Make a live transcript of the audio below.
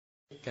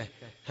cái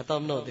hạt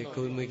tôm nọ thì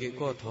cứ mấy cái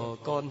qua thò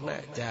con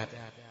nạ chặt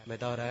mày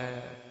tao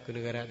ra cứ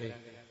đừng ra đi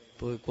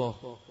bôi qua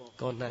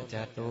con nạ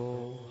chặt nó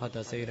họ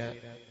ta xây ra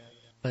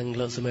bằng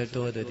lợn sâm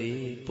tôi từ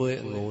tí bôi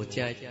ngủ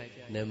chạy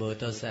để mơ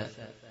tao sạ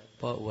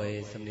bỏ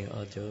quay xâm đi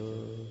ở chỗ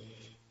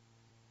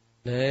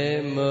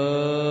để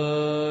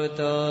mơ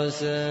tao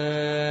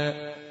sạ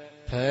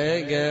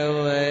phải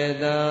kêu quay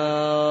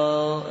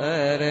tao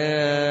ở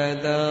đây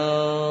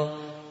tao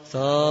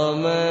so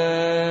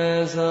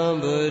mê so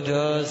bự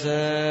thọ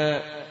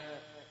sạ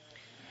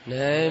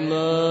để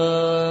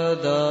mơ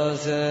tao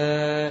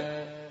sạ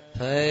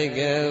phải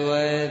kêu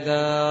quay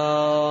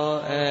tao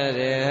ở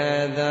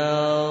đây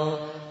tao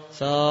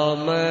so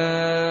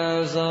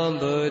mê so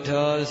bự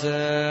thọ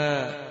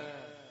sạ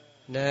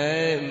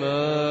để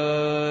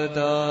mơ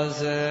tao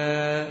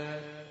sạ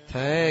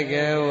phải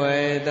kêu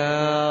quay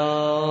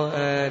tao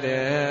ở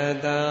đây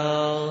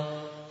tao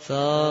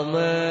so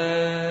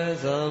mê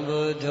so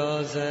bự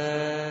thọ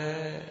sạ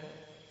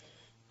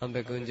ông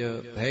bé con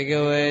chưa phải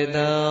kêu quay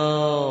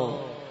tao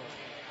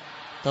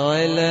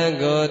tôi là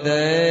cô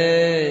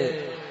thế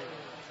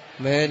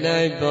mẹ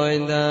đây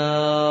bồi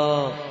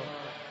tao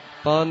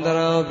bọn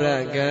tao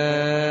bạc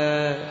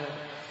kê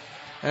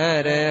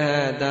ở đây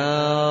hà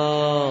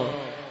tao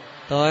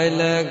tôi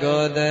là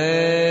cô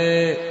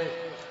thế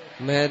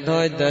mẹ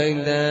thôi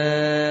từng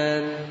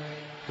tên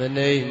mình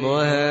đi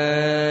mua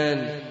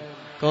hàng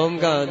cũng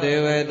có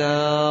tiêu về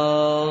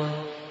tao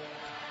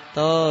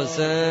tao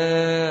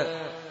sẽ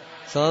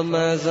sống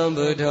mà sống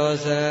bự thọ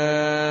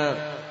sẽ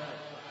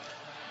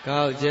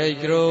cao chạy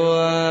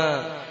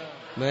krua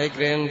mấy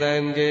kren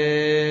tam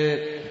kê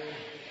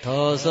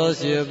thọ số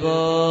siêu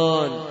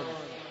bốn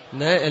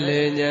nãy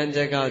lên nhân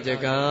chạy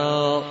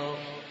cao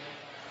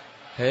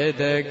hệ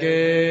thế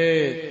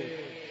kê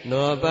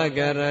nó bắt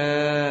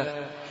gara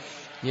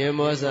như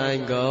mua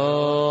sang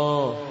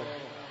go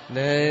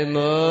này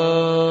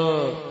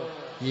mơ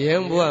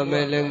giếng bùa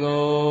mẹ lên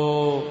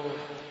ngô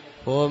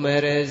bùa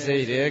mẹ để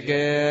xây để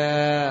kê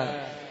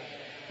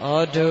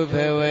ở thu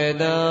phê về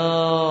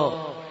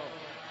đâu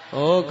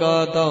ô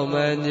có tao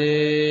mà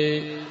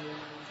gì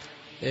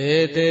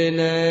ê tê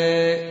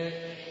này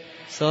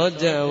số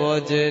chả vô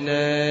chê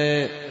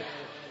này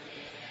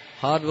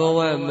hát vô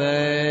mà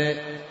mẹ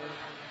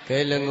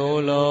cái là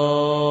ngô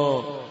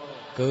lô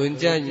cún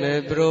chanh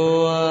mẹ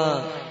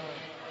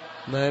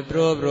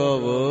bro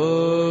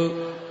vô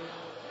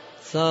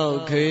sau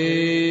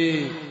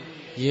khi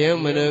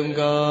giếng mà đừng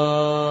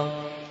có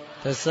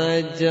ta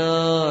sai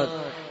chót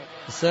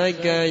sai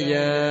ca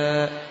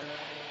dạ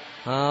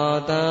hào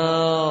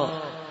tao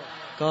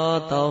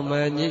có tao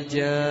mà nhị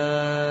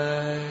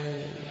chạy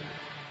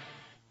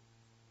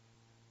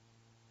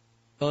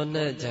con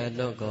nè chạy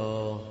đâu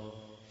có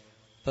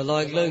bà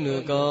loại lưng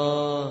nữa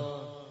có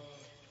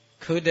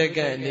cứ để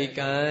cái đi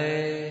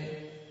cái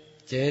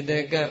chế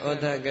để cái ô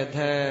thà cái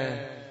thà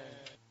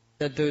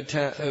ta tu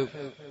thà ức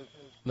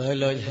mở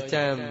lời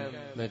chăm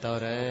mày tao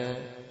ra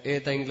ê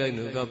tanh lưng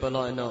nữa có bà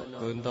loại nọ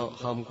cũng tao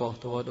không có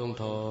thua đông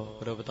thọ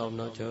rồi bà tao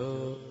nó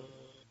chứ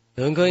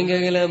đừng có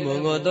nghe là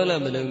muốn ngồi tôi là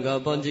mình đừng có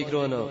bon chỉ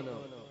rồi nó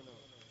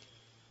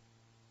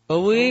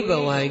quý bà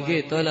hoài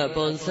kia tôi là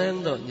bon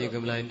sáng đó như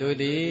cầm lại tôi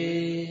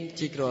đi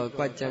chỉ rồi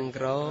qua chân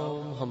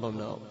kéo không bằng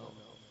nào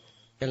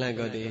cái này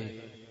gọi đi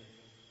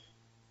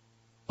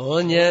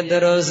ô nhà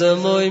tôi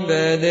sớm môi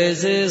bề để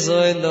xí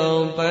soi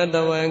đồng pan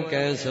đầu ăn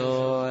cà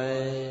soi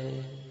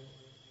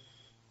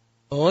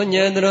ô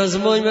nhà tôi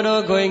sớm môi bề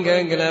đó coi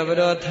cái là bề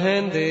đó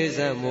than thì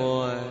ra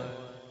mùa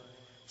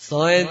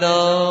soi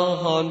đó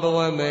hòn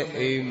bao mẹ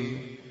im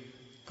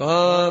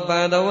có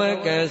ba đâu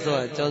cái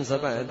soi trong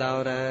sập ba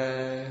tao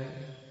ra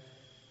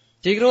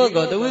chỉ có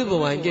gọi tôi vừa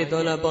hoàn kia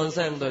tôi là bon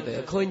sang tôi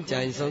để khôi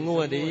chạy soi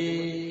ngua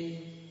đi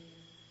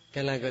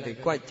cái là gọi thì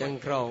quay chân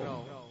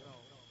cầu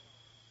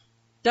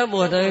chắc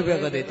mùa này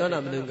việc gọi thì tôi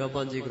làm đừng có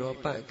bon chỉ có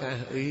ba cả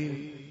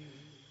im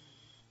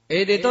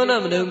ê thì tôi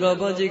làm đừng có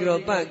bon chỉ có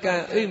ba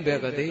cả im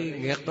việc gọi thì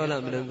nghe tôi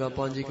làm đừng có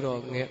bon chỉ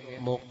có nghe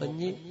một tấn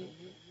nhí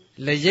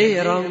là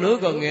dễ rong nước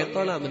còn nghe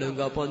tôi làm đừng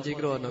có bon chỉ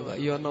có nó gọi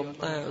yêu nông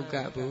ta ở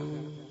cả bữa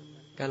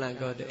cái là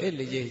gọi để ít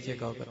là gì chỉ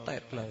có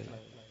tẹt lời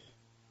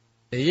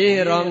để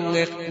dễ rong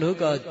nghe nước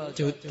có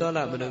chút tôi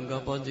làm đừng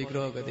có bon chỉ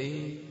có cái đi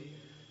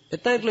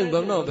tẹt lưng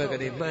bấm nào về cái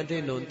đi mà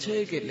thì nôn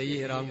chơi cái là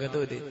dễ rong cái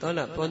tôi thì tôi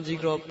làm bon chỉ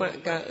có ba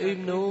cả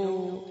im nó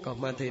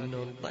còn mà thì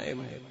nôn tẹt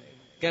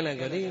cái là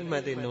cái đi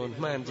mà thì nôn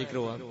man chỉ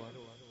có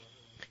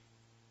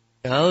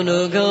cao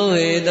nu câu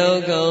hì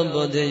tao câu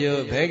bồn thế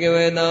yêu phải cái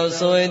về tao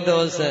soi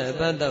tao sẽ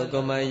bắt đầu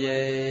có mai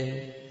ye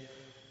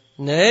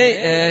nei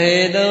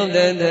hì tao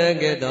đến thế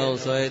cái tao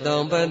soi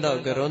tao bắt đầu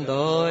cái rốn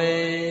đôi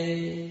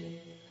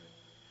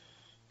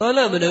tôi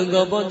là mình đừng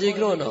có bồn chỉ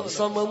có nó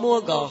xong mà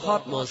mua có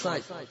hot mỏ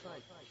sai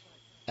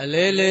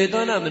lê lê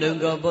tôi là mình đừng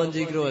có bồn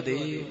chỉ có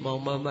đi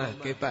mong mà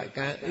cái bạc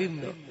cá im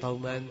nó tao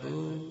mang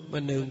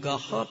mình đừng có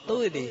hot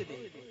tối đi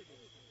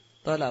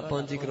tôi là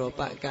bon chỉ có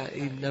bạn cả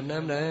im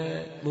năm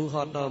đấy mua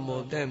hot đò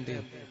một tem thì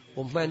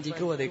man chỉ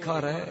có thì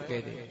khó đấy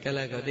cái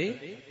là cái đi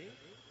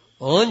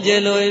ôn chế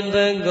lôi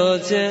bên go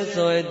che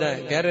soi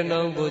đại cái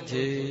nong bù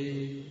chi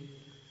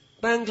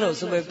bang khẩu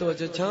sum bếp tôi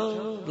cho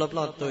cháu lọp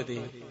lọt tôi đi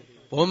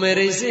bố mẹ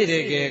đi xí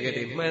đi cái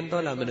đi man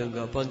tôi làm mình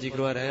có pon chỉ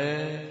qua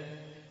đấy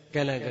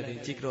cái là cái đi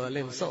chỉ qua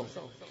lên sông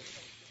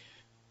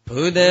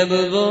bù đê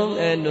bù bông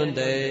anh nôn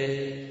đê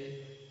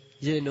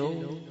gì nô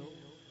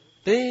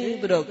tí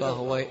bữa đó có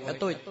hỏi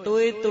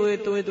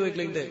tôi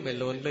lên đê mày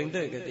lộn lên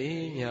đê cái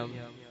đi nhầm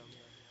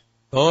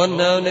con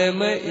nào này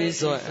mới ý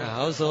soi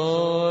ảo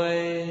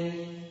soi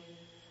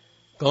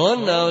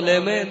con nào này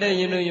mới đây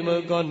như nuôi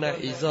mơ con này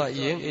ý soi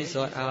yến ý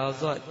soi ảo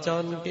soi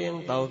tròn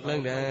kiêng tàu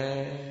lên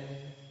đê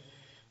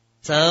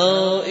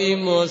sao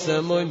im mô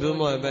sơ môi bù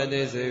môi bà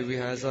đê sư vi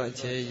hà soi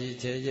chế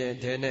gì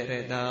thế này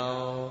để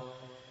tao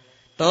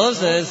tố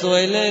sẽ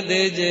xuôi lên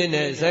đê chế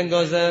này sang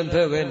có sang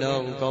phê về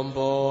nông công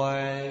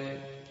bồi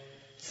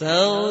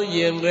sao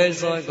yên rê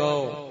soi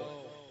cầu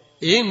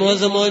ý mô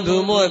sơ môi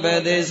bù môi bà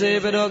đê sư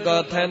bà đó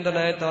có thanh tân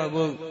ai tòa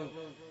bù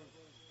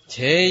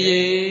chế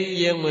gì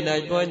yên mô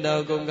đại bói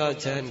nào cũng có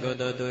chân có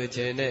đồ tôi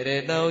chế này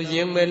để tao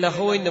yên mê là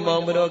hôi nè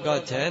mong bà đó có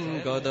chân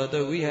có đồ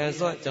tôi vi hà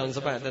soi chọn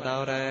sơ bạn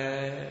tao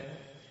ra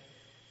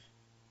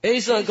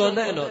ấy sao con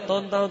này nó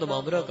tôn tao tụi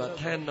mong bữa có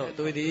than nó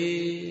tôi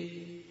đi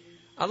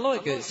anh nói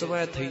cái số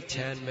mà thị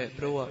chan mẹ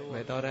pro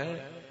mẹ tao đấy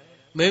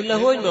mình là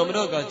hôi mà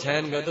bữa có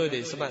chan của tôi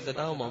đi số bạn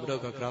tao mong bữa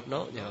có crop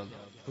nó nhở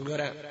không có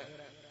đấy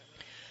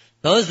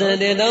tôi sẽ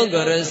đi đâu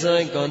có rồi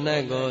xoay con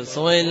này có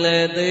xoay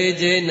lại tới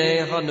trên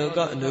này họ nó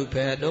có nụ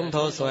phê đúng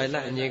thô xoay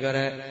lại như cái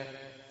đấy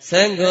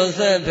sáng có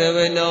sẽ phê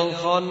bên ông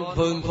con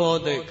phương phô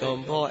tới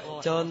cầm phôi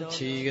chọn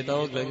chỉ cái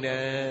tao lần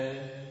này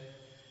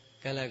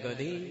cái là có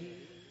đi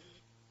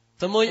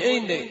tầm môi ấy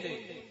đi,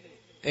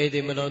 ấy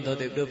thì mà nói thôi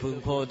thì đưa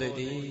phương phô thì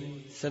đi,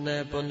 sau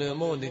này bọn lừa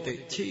môn thì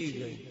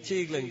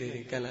chi lần thì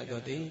cái là có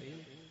tí,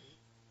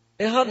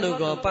 ấy hót nữa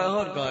có ba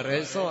hót có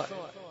rễ sọ,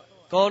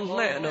 con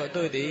mẹ nội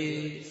tôi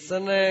thì sau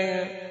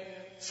này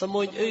sau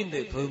môi ấy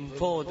thì phương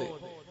phô thì,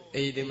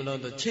 ấy thì mà nói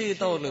thôi chi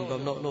tao đừng có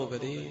nọ cái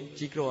tí,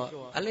 chỉ có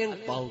anh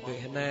lên bầu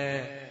cái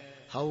này,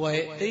 hậu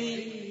vậy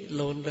tí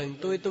lồn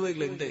đừng tôi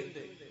lần thì,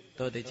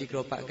 tôi thì chỉ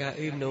có bạn ca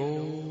im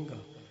nung,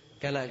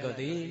 cái là có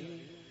tí.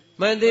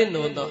 Mà đi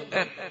nôn đó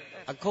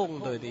không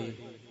tôi đi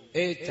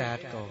ê chát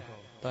có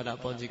tôi đã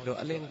bọn dịch rồi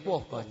anh lên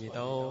buộc còn gì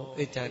đâu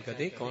ê chát có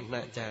tí còn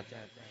nạ chát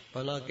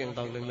và lo kiêng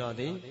tòng đừng lo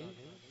tí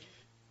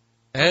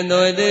anh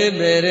nói đi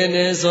bề đến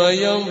nên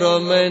soi yong rồi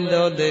men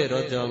đâu để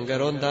rồi chọn cái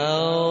rôn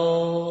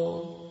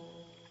tao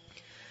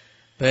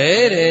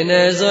bề đến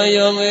nên soi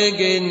yong ấy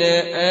kia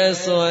nè anh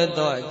soi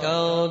tội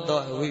cao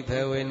tội huy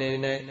phê huy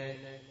này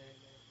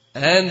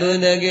anh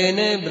buồn nè kia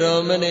nè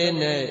bro mà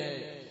nè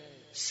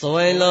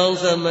xoay lòng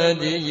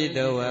samadhi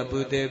yidava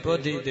bhuti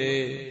bodhite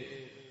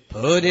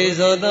bodhi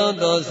so tao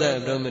to sa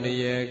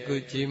brahmaniya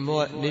kuchi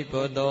mo ni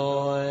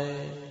bodoi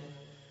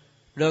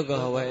đó có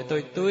hỏi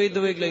tôi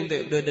lên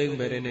tự đưa đừng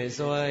về đây này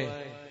xoay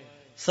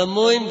sớm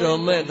môi rồi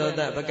mẹ tôi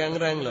đã bắt căng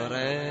răng lò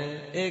ra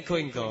ê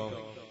khuyên cổ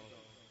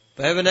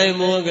về bên đây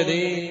mua cái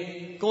đi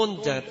con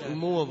chặt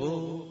mua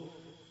bu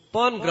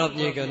pon gặp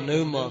gì cả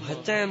nữ mà hạt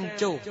trăm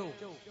chu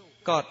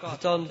cọt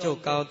tròn chu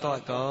cao tọa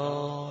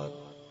cọt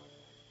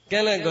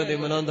cái này có thể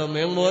mà nói thầm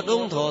miệng mua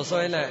đúng thọ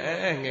xoay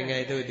là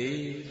ngày tôi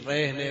đi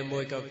về này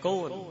môi cả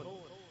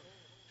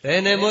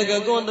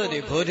con tôi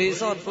đi phơi thì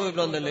sót phơi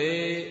lần này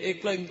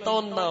ít lần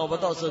tôn nào bắt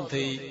đầu xuân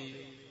thì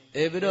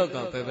biết đâu cả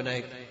về bên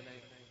này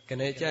cái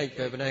này chạy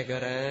về bên này cả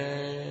ra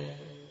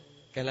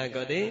cái này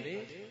có đi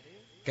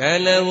cái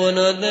này muốn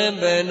nói thêm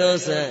về nó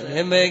sẽ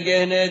nên mấy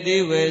cái này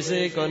đi về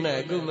xí con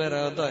này cứ mà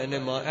ra tội này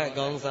mà ai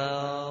con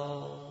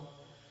sao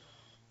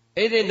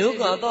ấy thì nước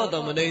có to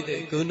tao mà đây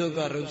thì cứ nước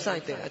có rụp sai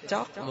thì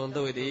chót mong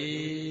tôi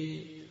đi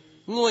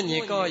ngôi nhị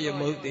coi giờ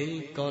mực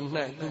đi còn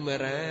nãy cứ mà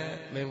ra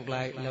mình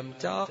lại làm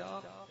chót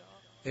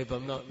thì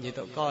bấm nó nhị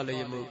tao coi là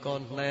giờ mực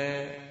con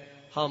nè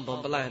hôm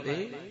bấm lại đi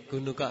cứ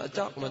nước có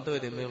chót mà tôi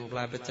thì mình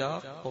lại phải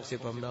chót 60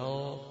 bấm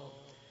đâu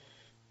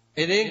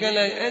ấy thì cái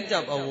này em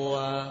chập ở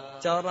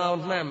cho rau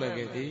nam mà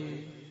cái đi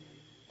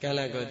cái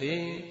này cái đi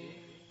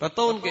và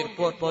tôn cái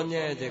quạt bao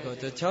nhiêu chỉ có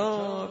cho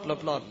chót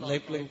lọt lọt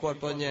lệch lên quạt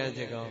bao nhiêu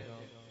chỉ có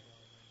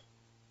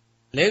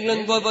lệch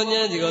lên quạt bao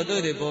nhiêu chỉ có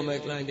tôi thì bố mẹ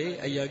lại đi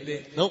ai giật đi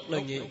nốt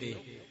lên gì đi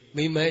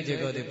mình mẹ chỉ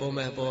có thì bố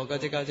mẹ bố có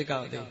chỉ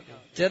cao đi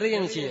chỉ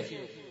riêng gì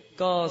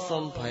có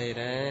xong phải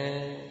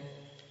ra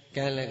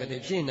cái này cái đi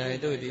phi này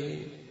tôi đi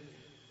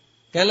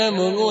cái này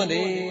muốn ngồi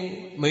đi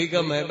mấy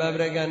cái mẹ ba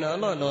bê cái nó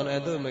nói này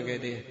tôi mấy cái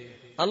đi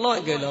anh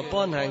nói cái là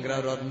pon hàng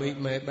gạo rồi mấy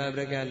mẹ ba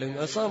bê cái lưng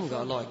ở xóm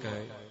gọi nói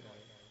cái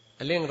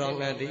liên rong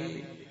này đi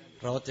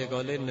rồi chỉ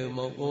có lên nửa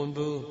một ôn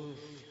bu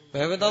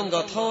về bên trong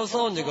có thô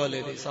son chỉ có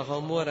lên thì sao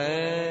không mua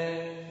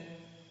đấy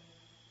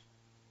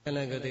cái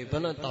này cái gì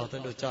vẫn là tỏ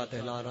tên đồ chợ để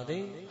lo đó đi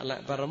lại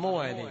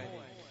paramo ai đi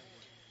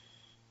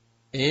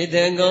ý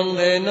thiên công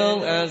để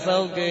nông à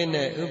sau kia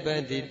này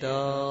upen đi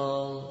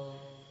tông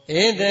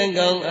ý thiên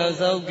công à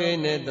sau kia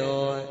này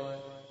đôi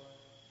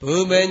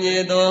bù bên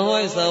nhị đôi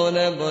hỏi sau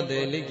này bỏ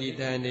để lý kỳ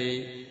thanh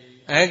đi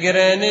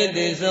agrani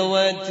đi sâu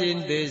chín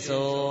đi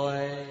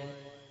soi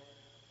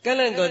cái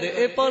này có để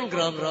epon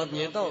grab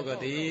nhị tao có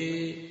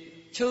đi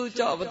chú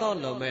chọ với tao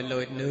là mày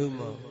lội nư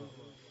mà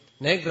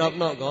nếu grab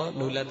nó có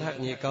nụ là thác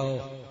nhị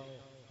câu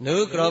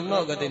nữ grab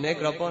nó cái thì nấy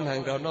grab con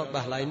hàng grab nó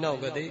bà lại nó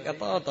cái thì cái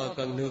to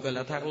cần nữ cái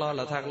là thác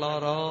lo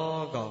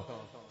đó có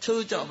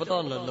chư chợ bắt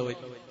ton là lùi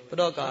bắt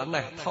đó cả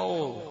này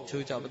thâu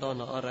chư chợ bắt ton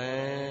nó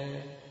ra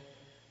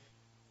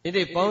thế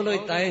thì bao đôi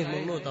tay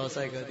muốn nuôi tàu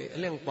say cái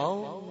thì liên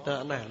bao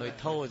tờ này lùi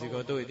thâu thì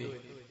có tôi đi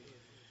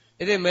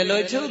thế thì mấy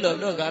lối trước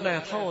được đó cả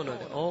này thâu rồi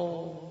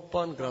ô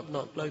con grab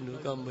nó lấy nữ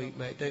cầm bị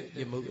mẹ thế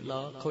gì mực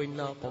lo khơi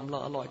lo bấm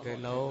lo loại cái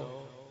lo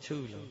chư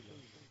lo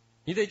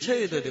như thế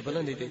chơi rồi thì bắt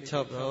đầu thì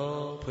chập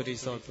đó phải đi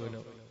soi rồi nó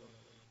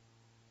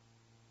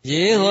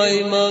dĩ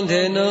hội mong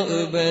thế nó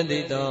ư bên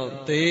đi tàu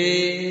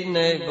tí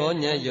này bỏ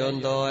nhà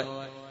dọn đòi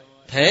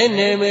thế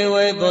này mới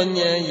quay bỏ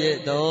nhà dễ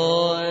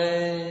đòi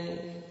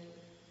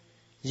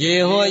dĩ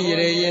hội gì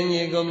đây yên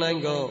như công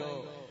lành cổ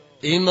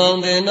ý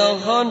mong thế nó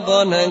khôn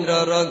bỏ hàng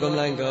rõ công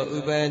lành cổ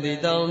ư bên đi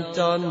tàu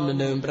chọn mình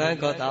đừng ra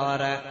có tàu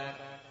ra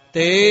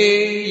tí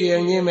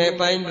yên như mẹ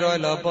bánh rồi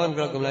là bọn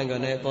rồi công lành cổ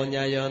này bỏ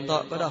nhà dọn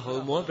đòi bắt đầu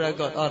hữu múa ra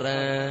có tàu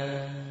ra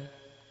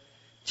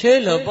chế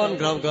là bọn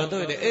grab có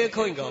tôi để ê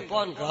khôi có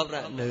bọn grab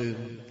ra nữ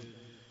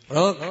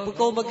rồi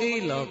cô mà kia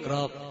là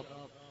grab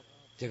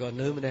chỉ còn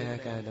nữ này hả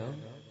cả đó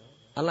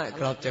anh lại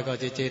grab chỉ có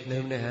chết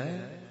nữ này hả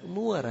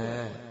mua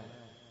ra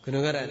cứ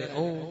nói ra để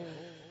ô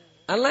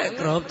anh lại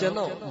grab cho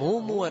nó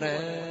mua ra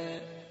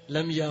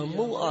làm giờ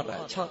mua ở ra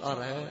chọn ở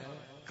ra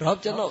grab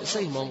cho nó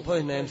xây mong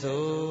phơi nem số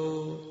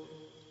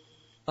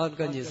anh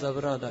cần gì sao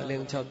ra đã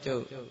liên chọc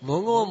chứ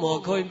mua ngô mua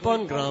khôi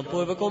bọn grab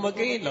bồi bà cô mà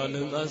kia là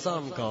lưng ở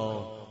xóm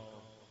cầu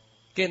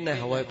cái này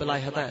hỏi bà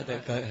lại hả tại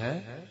cởi hả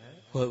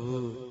hồi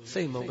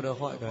xây mong bà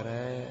hỏi cởi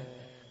ra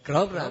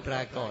grab ra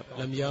ra cọt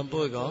làm giam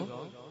bôi có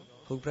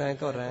hụt ra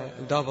có ra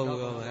đó vào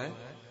người hả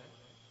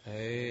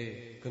ê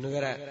cứ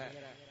nói ra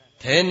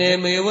thế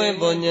nên mới với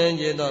bọn nhà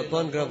gì đó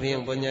bọn grab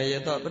hiện bọn nhà gì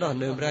đó bắt đầu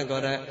nương ra có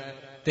ra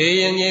thì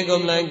những gì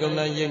công lành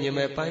những như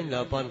mấy bánh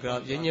là bọn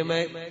grab những như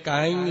mấy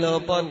cánh là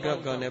bọn grab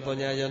còn này bọn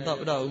nhà gì đó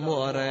bắt đầu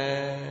mua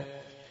ra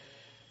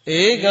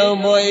ý cầu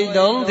mỗi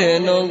đống thể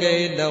nông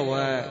gây đau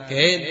à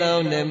kể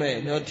tao nên mẹ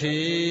nó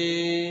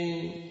thi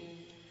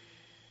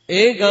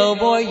ý cầu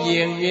mỗi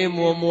diện như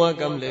mua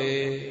cầm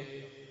lệ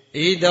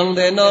ý đồng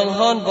thể nông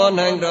hôn bọn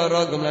hàng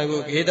rõ cầm lại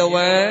của kỹ tao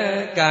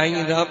à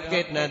cảnh rập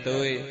kết nà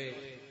tuổi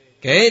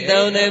kể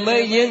tao nên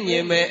mấy diện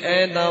như mẹ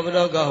em tao bắt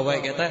đầu có vậy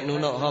cái tác nụ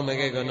nọ hôm mấy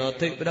cái nó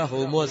thích bắt đầu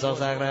hù mua sao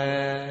sạc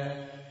ra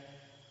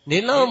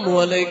nếu lo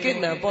mua lấy kết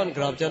nào bọn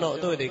grab cho nó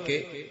tôi để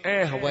kể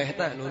học vậy hết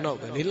tạ nó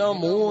cái nếu lo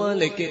mua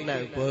lấy kết nào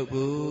bờ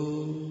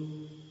bù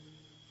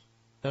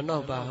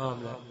nó bà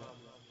hôm là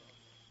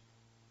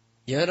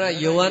giờ ra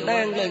dù anh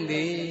đang gần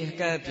đi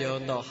cái biểu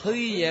nó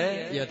hơi giá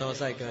giờ tao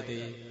sai cờ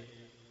thì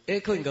ế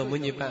không có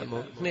muốn như bạn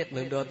một nét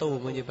nữa đó tôi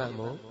muốn như bạn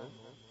một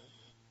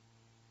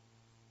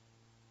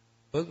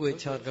bước quay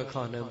cho cái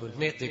con này một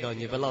nét gì còn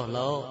như phải lo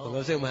còn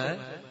có xem hả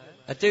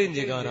ở trên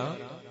gì còn đó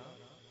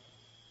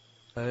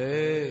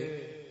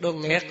đồ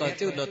nghe có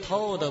chứ đồ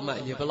thô đồ mà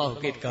như phải lau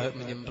kịt cỡ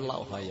mà như phải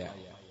lau hỏi vậy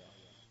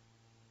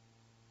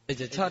bây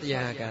giờ chót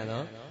già cả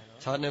đó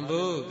chót nem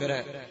bù cái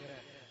này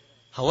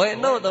hỏi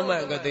nó đồ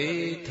mà cái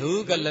tí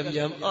thứ cái làm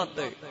giấm ót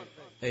đấy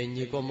thì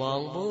như có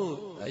mong bù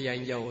ở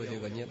dành dầu thì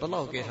còn như phải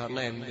lau kịt hòn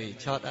này thì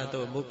chót à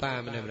tôi mua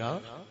ba mình làm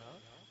đó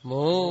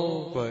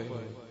mua quên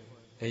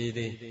thì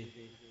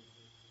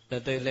là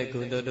tôi lại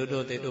cũng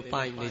đồ thì đồ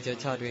bánh thì cho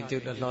chót cái chút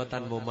lo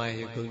tan mồm mày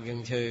thì cũng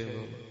gần chơi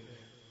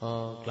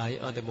lại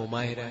ở từ mùa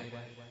mai ra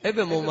ấy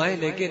về mùa mai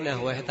lấy cái nào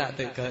vậy tạ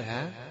tự cởi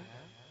hả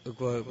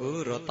rồi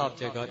bữa rồi tóc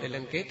chỉ có để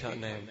lên kết thợ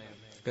này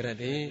cái này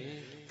đi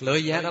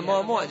lối giá là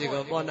mọi chỉ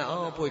có bọn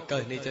nào bùi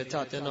cởi này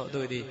cho nó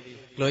tôi đi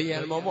lối giá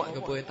là mọi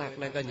cái bùi tạc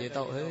này cần gì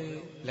tao ấy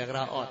là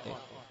ra ọt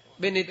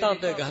bên này tao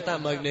tôi cả ta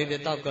mừng đến để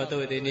tao có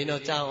tôi thì ní nó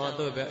trao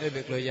tôi về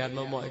việc lối giá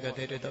mọi cái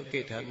thế để tao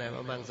kết thợ này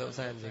mà mang dậu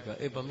san gì có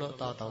ấy bấm nó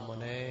to một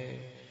này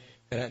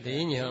cái này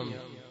đi nhầm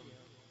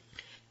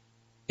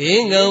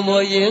ý ngầu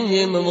môi diễn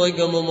nhiên mà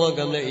môi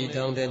cầm lại ý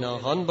thông thế nào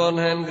hòn bon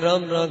ham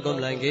gom rồi cùng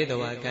lại cái đầu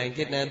càng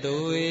kết na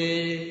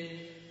tuổi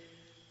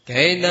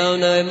cái đầu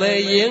nơi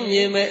mấy diễn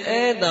như mấy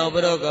é đầu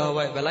bắt đầu có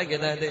vậy và lấy cái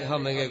ta thì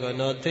hôm mấy cái còn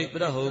nó thích bắt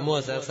đầu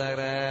mua sạc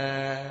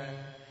ra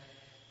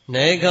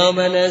này không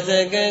bên này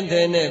sẽ cái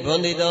thế này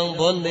bốn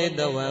đi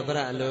đâu và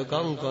bắt đầu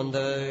con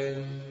đời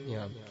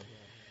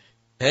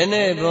thế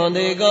này bốn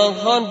đi con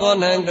hòn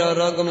bon ham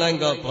rồi cùng lại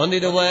có bốn đi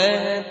đâu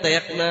á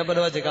tẹt na bắt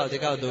đầu chỉ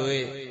cao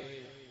tuổi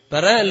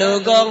para lu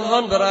con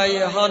hon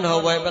para hon ho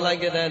vậy para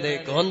cái ta thì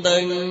con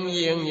từng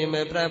riêng như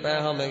mấy pra ba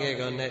ho mấy cái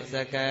con này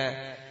saka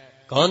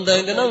con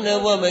từng cái nó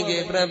nêu qua mấy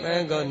cái pra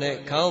ba con này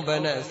khâu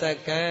bên này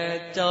saka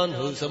chọn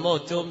hữu số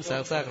một chôm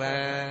sạc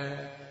ra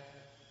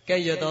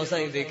cái giờ tao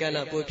say thì cái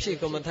là buổi phi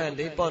của mình than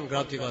đi bon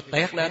grab chỉ có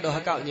tét na đồ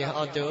hắc cạo như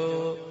họ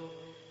chú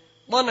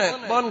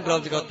bon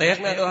grab chỉ có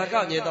tét na đồ hắc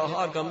cạo như tao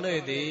họ cầm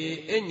đây thì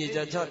ít như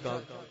cho chót có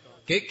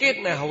cái kết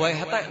này ho vậy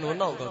hả tại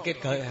nó có kết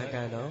cởi hả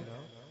cái đó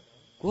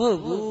quá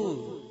bu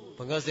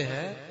bằng cái gì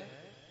hả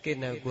cái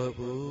nào quá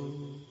bu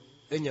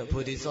cái nhà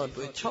phụ đi son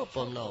bữa chóp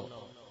phòng nào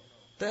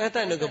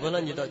tại nó có vấn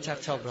đề gì đó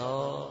chắc chóp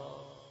đó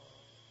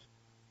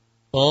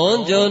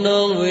bốn cho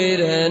nông vi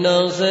để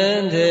nông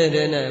sen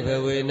thế này về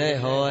vi này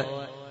hỏi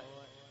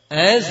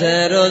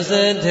asa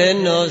rosa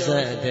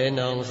thế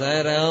nong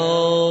sa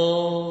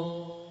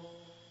rao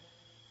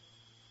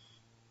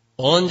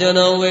ôn cho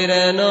nó quỳ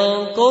ra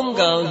nó cốm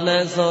cầu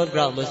na sốt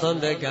gạo mà xóm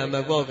để cả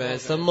mà vô về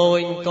sớm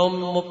môi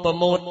công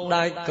một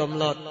đại cầm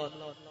lọt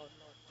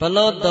và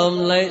lót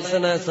tôm lấy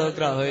sana sốt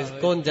gạo hơi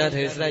côn cha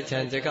thì sẽ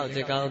chèn chế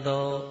cao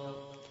to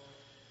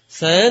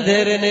sẽ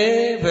thế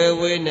này về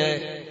quỳ này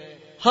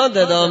hết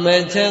đó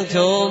mình chắc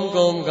chôm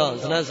cốm cầu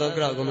sana sốt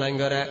gạo cùng lành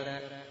gọi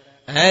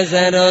ai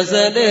sẽ đó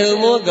sẽ để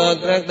mua gạo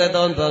các tay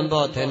tôn phần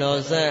bọt thì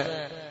nó sẽ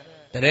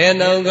để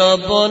nào gạo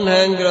bốn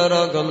hàng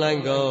gạo cùng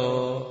lành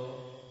gạo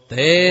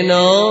thế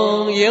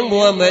nó yếm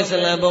bùa mê sẽ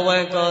làm bùa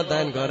quan có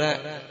tên có ra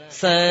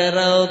xe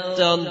rau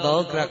tròn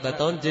tổ krạc là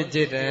tốn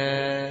chít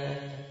ra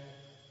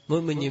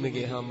mỗi mình nhìn mình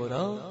kì hòm mùa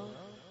đó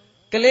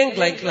cái liên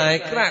lại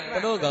krạc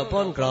cái đó gọi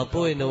pon krọ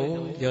bùi nụ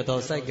giờ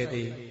tàu say cái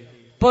gì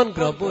pon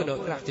krọ bùi nụ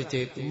krạc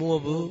chít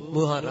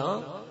mua họ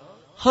đó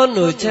hơn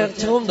nụ chắc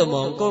chôm tầm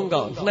mỏng con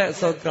gọn nạ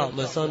sau krọ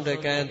mà son đời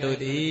can tôi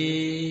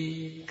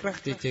đi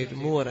krạc chít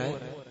mua đấy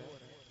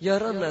giờ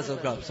đó nạ sau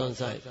krọ son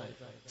say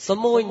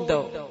sớm môi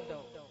đâu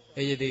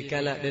ấy thì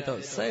cái là để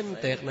tao xem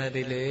tẹt này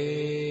đi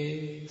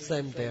lệ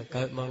xem tẹt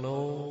cởi mang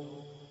nô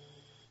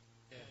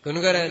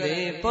còn cái này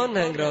thì bốn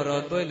hàng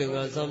rồi tôi đừng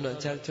ở xong là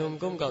chắc chung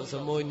cũng cậu số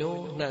môi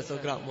nô nè số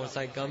gạo một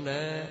sai cấm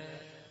nè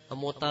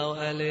một tàu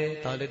ai lê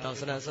tàu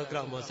sẽ là số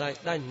gạo một sai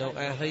đánh nấu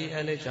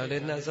ai lê trở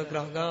lên là số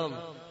gạo cấm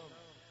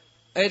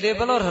ấy để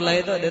bắt đầu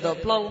lấy tôi để tao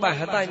plong bài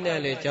hát tay nè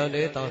để cho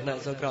để tao nè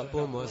số gạo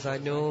buôn một sai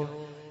nô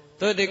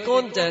tôi để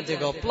con trẻ chỉ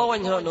có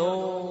plong họ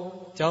nô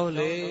cháu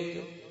lê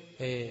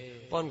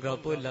pon grab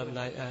pun làm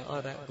lại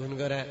ora kun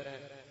gara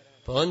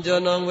pon cho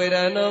nong ve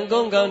ra nong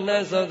kong kong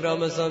na so gra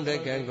ma som de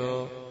kan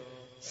ko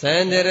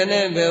san de ne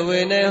be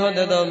we ne ho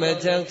de do me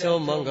chang cho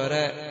mong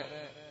gara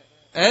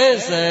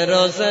sa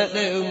ro sa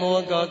de u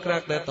mo ko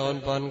krak de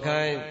ton pon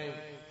khai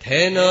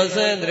the no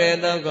sa dre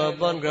da ko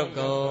pon grab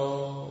ko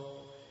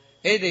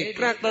e di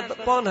krak da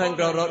pon hang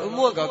ro ro u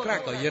mo ko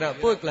krak ko yira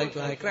pu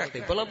klai krak ti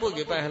pon pu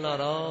ki pa ha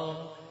ro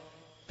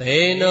te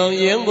nong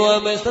yeng bo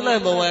me sa lai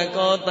mo wa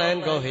ko tan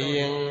ko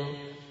hiền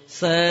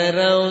xe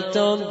rau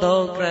trốn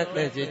tô krạc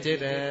để chỉ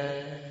ra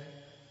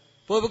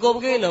bùi bùi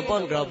cái là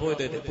pon grab bùi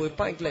để bùi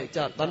bách lại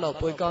chặt bắn ở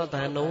bùi co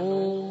tàn nô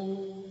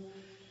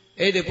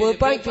ấy để bùi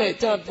bách lại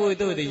chặt bùi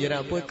tôi thì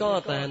ra bùi co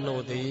tàn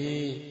nô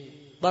thì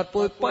bắt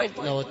bùi bách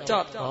là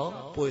chặt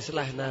đó bùi sẽ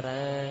lại na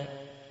ra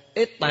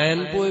ít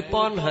tàn bùi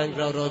pon hàng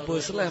rồi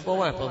bùi sẽ lại bao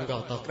ngoài phòng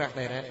cỏ tao krạc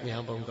này ra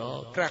nhà phòng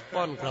có krạc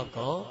pon grab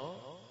có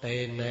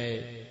tên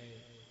này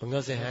bằng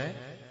ngơ gì hả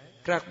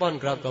krạc pon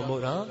grab có một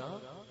đó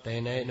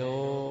tên này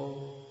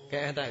nô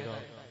cái đại gọi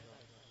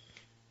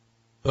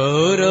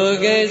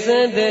bồ cái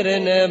sen thế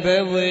này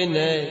bé vui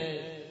này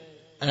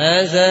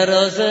asa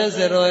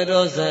rosa rồi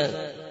rosa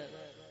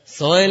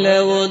soi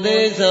là vô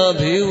thế sao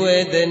bị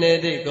quê thế này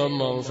thì có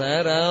mong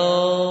xa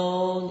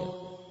rao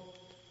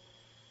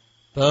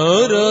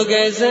bồ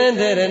cái sen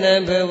thế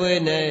này bé vui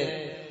này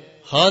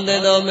họ thế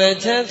đó mẹ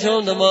chắc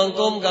trong tầm mong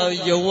công cao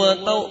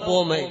dùng tàu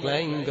bùa mẹ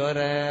lạnh gọi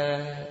ra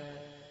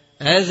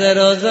asa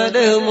rosa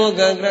de mo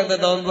gan krak ta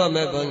ton pa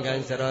me pon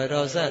gan saroi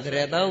rosa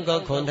tre tao có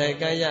khôn thầy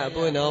cái ya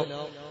bui no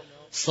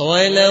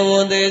soi la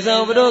won te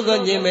sao bro ko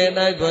nyi me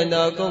dai pon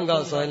no kong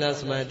kau soi la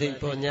samadhi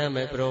pon nya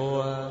me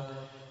pro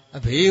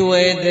abhi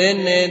we de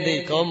ne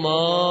ti ko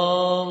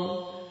mong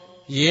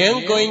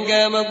yen koin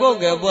ka ma ko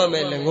ke bua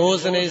me le ngo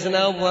sne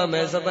snao bua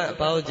me sa pa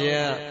pao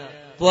chia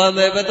bua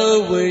me pa tu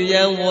wi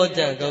yang wo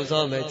cha kau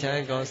so me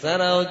chan ko sa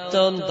rao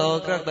chon to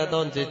krak ta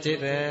ton chi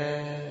ra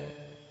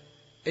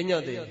in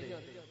yo ti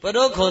bắt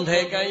đầu khôn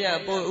thầy cái nhà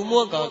bôi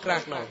mua có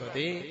crack nào có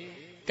tí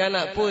cái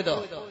là bôi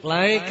đó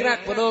lại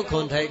crack bắt đầu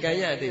khôn thầy cái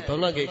nhà thì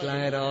phong nó kịch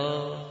lại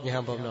đó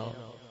nhà phong nó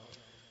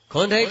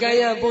khôn thầy cái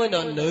nhà bôi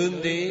đó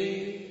nương tí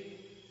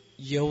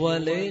dầu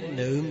lấy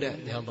nương đấy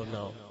nhà phong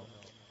nó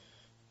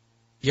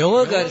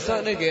dầu cái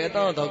sao đấy cái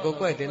to to có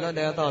quay thì nó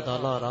đeo to to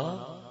lo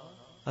đó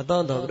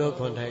to to bắt đầu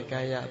khôn thầy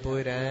cái nhà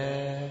bôi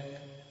ra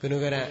cứ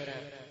nuôi cái này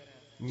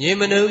nhưng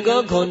mà nương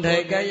có khôn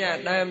thầy cái nhà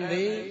đam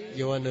tí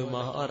dầu nương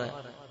mà họ đấy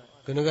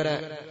cứ nói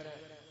cái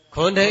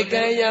còn thấy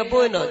cái nhà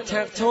bôi nó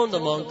chắc chôn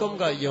tầm mong công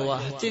cả nhiều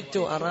chít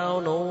cho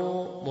arao nó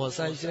mùa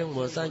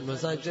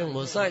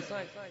sai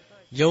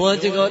nhiều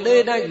chỉ có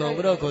đây đây mà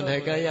cái đó còn thấy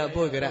cái nhà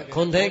bôi cái đó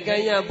còn thấy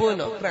cái nhà bôi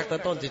nó crack ta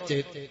tôn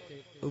chết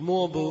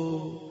mua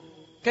bù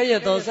cái nhà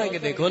tôn sai cái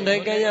để còn thấy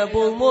cái nhà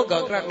bôi mua cả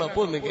crack nó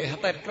bôi mình cái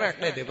hạt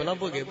crack này để nó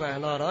bôi cái phải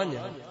nó đó nhỉ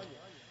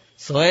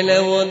soi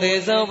là buồn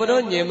thì sao bắt đầu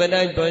nhiều mà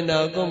đây bôi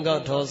nào công cả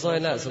thọ soi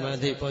là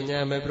samadhi bôi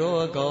nhà mày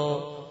bro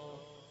có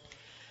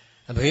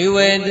bị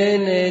quên thế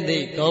này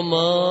thì có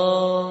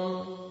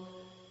mong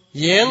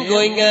yen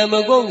coi nghe mà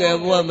có nghe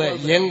qua mẹ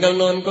yen cầm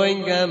lon coi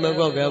nghe mà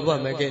có nghe qua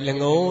mẹ cái là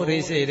ngủ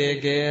đi xì đi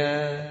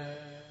kia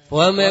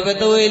qua mẹ bắt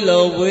tôi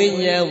lồ với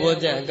nhà vô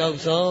cha câu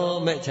số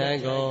mẹ cha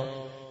có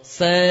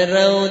xe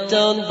rau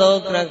tròn to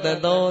crack ta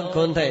to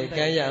con thầy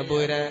cái nhà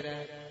bôi ra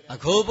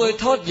khu bôi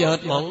thoát giọt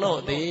mỏng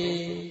nọ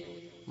tí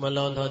mà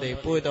lon thôi thì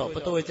bôi đó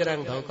bắt tôi chỉ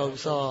đang thọ câu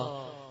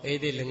số ấy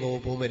thì là ngô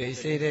bố mày đấy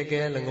xe đây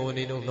kia là ngô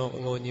đi đông nọ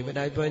ngô như mấy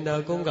đại bên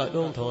đâu cũng gặp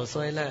đông thọ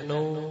xoay lại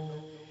nô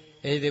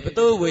ấy thì bắt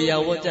tôi vừa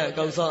giàu chạy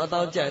cầu sọ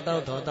tao chạy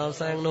tao thọ tao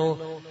sang nô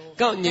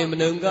cậu nhìn mình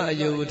đừng có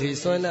dù thì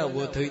xoay lại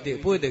vừa thử thì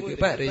bôi được cái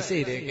bát đấy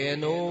xe đây kia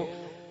nô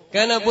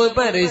cái nào bôi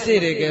bát đấy xe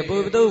đây kia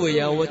bôi tôi vừa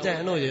giàu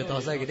chạy nô rồi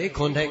tao sai cái đấy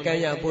còn thấy cái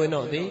nhà bôi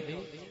nọ tí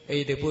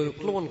ấy thì bôi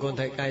luôn còn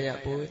thấy cái nhà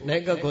bôi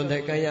nãy có còn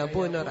thấy cái nhà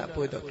bôi nó đã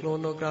bôi được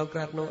luôn nó cao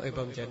cát nó ấy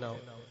bằng chạy nào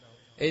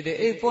ấy thì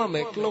ấy qua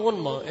mẹ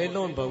luôn mà ấy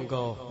luôn bằng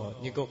gò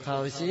như có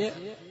khao xía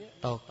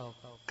tao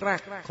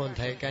crack còn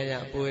thấy cái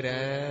nhà bôi đã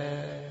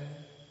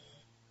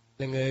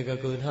là người có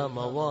quyền ham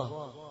mà quá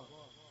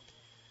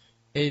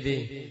ấy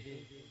thì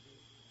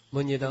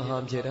muốn như tao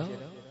ham gì đó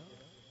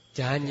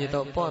chả như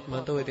tao bót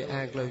mà tôi thì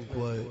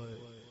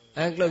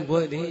ăn lần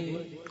quê đi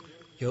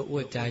chỗ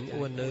uo chán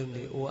uo nương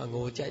thì uo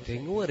ngô chạy thì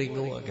ngô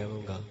kìa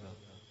không có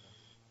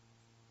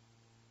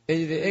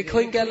ấy thì ấy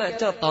khuyên cái lại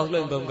cho tao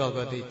lên bầm gò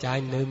thì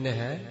chán nương này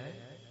hả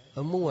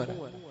không mua đó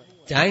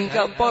chán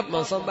cái bót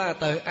mà xong ba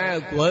tới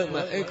ăn quê mà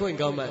ấy khuyên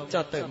cầu mà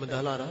cho tự mình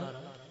đó là đó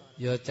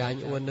giờ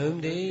chán uo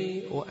nương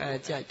đi uo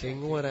chạy thì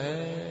ngô đó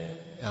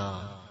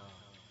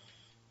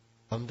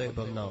bấm tự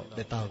bấm nọ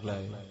để tao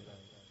lời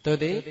tôi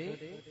đi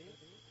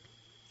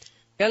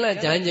cái là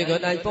chạy như có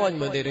ai bót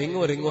mà thì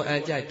ngô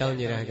ai chạy tao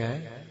như ra cả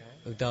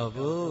tao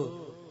vu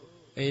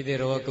ấy thì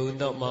rồi cũng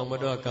tao mong mà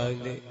đua cờ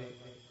đi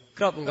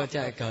crop có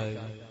chạy cờ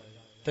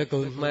tôi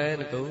cũng mà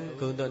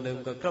cũng tao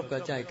đừng có crop có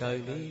chạy cờ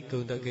đi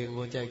cũng tao kia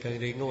ngồi chạy cờ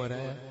đi ngồi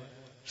ra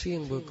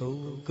riêng bữa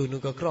cũng nó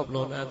có crop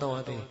non ăn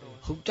to thì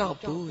không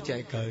chọc tú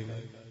chạy cờ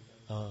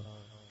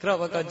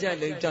crop có chạy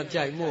lên cho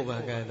chạy mua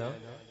vào cái đó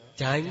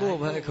chạy mua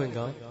vào không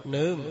có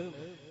nơm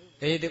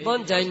ấy thì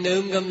con chạy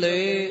nơm cầm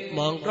lấy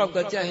mong crop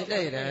có chạy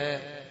đây nè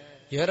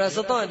giờ ra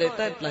số to để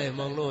tết lại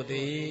mong đồ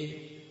thì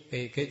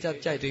cái chấp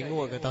chạy thì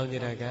ngồi cái tao như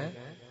này cả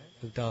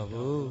tao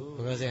vu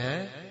bằng cái gì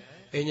hả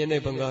cái nhân này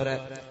bằng gọi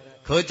là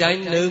khởi chạy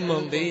nương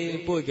mong đi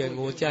bôi cái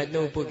ngồi chạy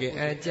nô bôi cái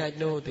ai chạy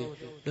nô thì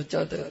nó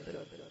cho tự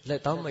lại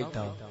tao mày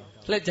tao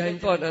lại chạy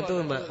bọn anh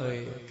tôi mà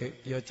ơi cái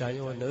giờ chạy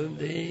ngồi nương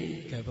đi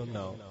cái bấm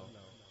nào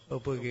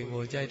bôi cái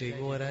ngồi chạy thì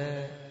ngồi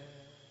ra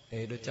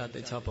để nó cho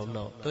tự cho bấm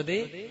nào tôi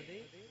đi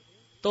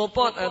tôi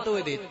bọn anh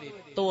tôi thì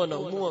tôi nó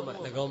mua mà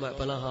là gọi mà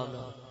bao lâu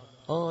nào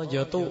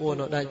giờ tôi uống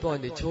nó đại bọn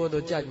để chua nó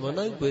chạy mà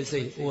nói bữa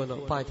gì uống nó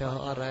phải theo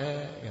họ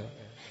ra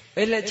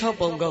ấy lại chọc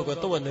bông gầu của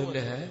tôi nương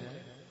này hả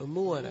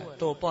mua này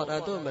tôi bọn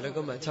tôi mà nó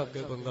có mà chọc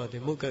cái bông gầu thì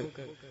mua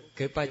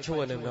cái bài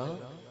chua này đó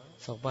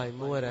sau bài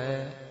mua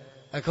ra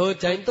khơi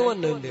tránh tôi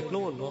nương được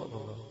luôn đó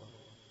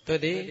tôi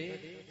đi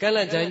cái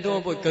là tránh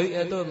tôi bồi cưới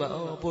tôi mà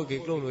bồi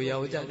kịch luôn rồi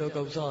giàu chạy đôi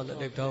công son nó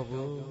đẹp đâu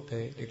vô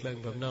thế được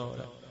lần bấm nào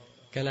đó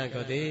cái là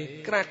có đi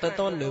crack tới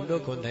ton nương đôi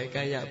còn thấy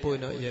cái dạ bồi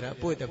nó vậy đó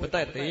bồiแต่bắt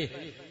tay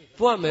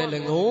พวกแม่เล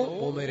ยงู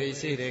โอเมริ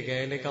สิเด็ก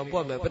เลยคำพว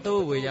กแม่ประตู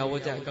วิญญาณ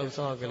จากเขา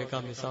ซ้อกันเลยค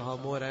ำมีซ้อห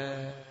มัวนะ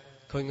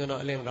คนก็นอ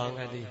นเลี้ยงร้อง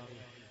กันดี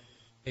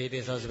ไอ้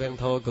ที่ซ้อสเปน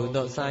โทกุนโต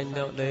ไซน์โต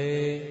เลย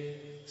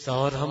ซ้อ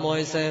ทำมว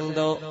ยแซงโ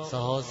ตซ้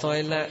อซอย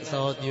ละซ้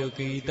อยู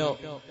กีโต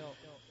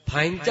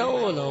พันเจ้า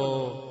โล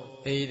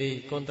ไอ้ที่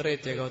คนเตะ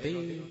เจ้าก็ดี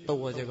ตั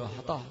วเจ้าก็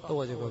ฮัตตัว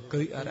เจ้าก็กุ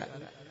ยอะไร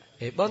ไ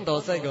อ้บ้านโต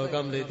ใส่ก็ก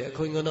ำเลยแต่ค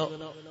นก็นอน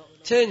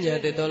เช่นอย่าง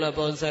ที่ตัวละบ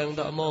อลแซงโต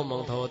มองมอ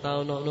งโถเต้า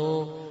โนโน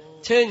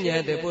trên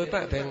nhà để bôi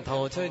bạc bèn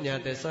thầu trên nhà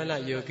để xoay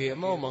lại vừa kia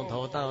mau mong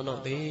thầu tao nọ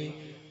đi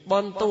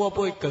bon tua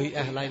bôi cười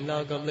lại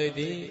lo cầm lấy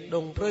đi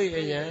đông prơi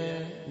ấy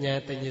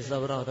nhà tình như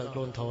sao đó thật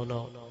luôn thầu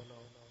nọ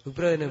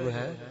prơi này vừa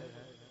hả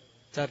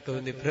chặt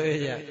cười thì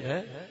prơi vậy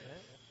hả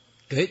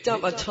kể cho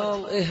bà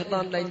chong ê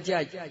toàn đánh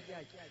chạy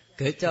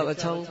kể cho bà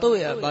chong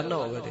tôi bán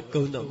nọ rồi thì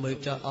cười nọ mới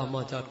cho mà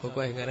chặt của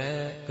quay người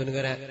ra cười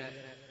ra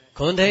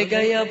còn thấy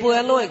cái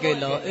bôi nói cái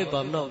lọ ê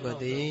bấm nọ rồi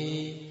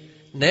thì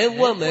nếu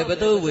qua mẹ bà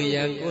tôi vì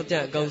rằng cô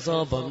cha cầu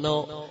so bấm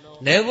nọ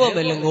nếu qua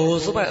mẹ là ngủ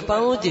số bạn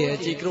tao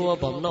chỉ kêu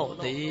bấm nọ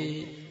thì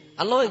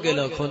anh nói cái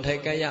là con thấy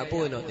cái nhà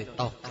bôi nọ thì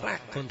tao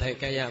crack con thấy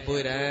cái nhà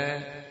bôi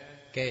ra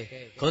kì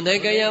con thấy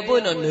cái nhà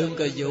bôi nọ nương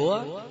cái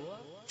dúa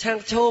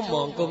trang châu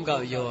mòn công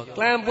cạo dúa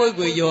làm bôi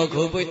quỳ dúa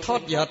khử bôi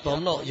thoát giọt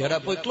bấm nọ giờ đã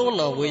bôi luôn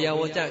là vì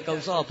nhau cha cầu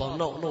so bấm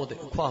nọ nọ thì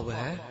khoa vậy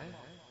hả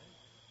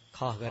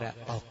khoa cái đó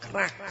tao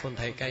crack con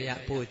thấy cái nhà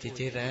bôi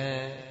chỉ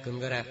ra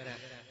con cái đó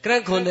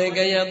cái con thấy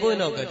cái nhà bôi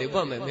nào cái thì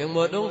bọn mình miếng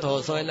một đống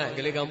thổ xoay lại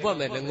cái này bọn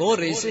mình là ngố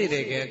rì xì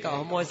để cái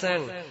cạo môi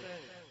sang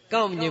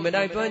cạo như mình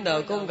đây bên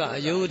đầu công cả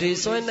dù thì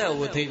xoay nào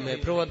thì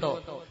mình pro độ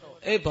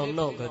ấy bọn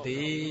nào cái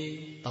thì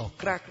tao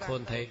crack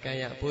con thấy cái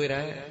nhà bôi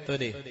ra tôi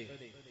đi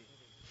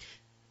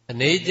anh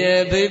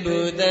chơi bị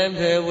bùn đen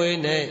phê quê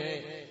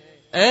này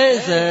ấy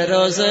giờ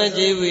rồi sao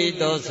chỉ vì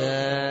tao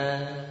sao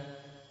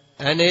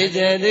anh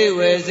chơi đi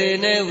về gì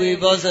này vì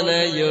bao giờ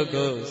này yêu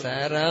cầu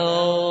sao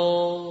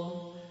đâu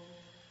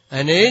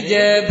anh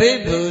chơi bị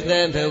bùn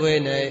đen phê quê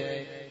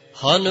này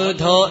họ nuôi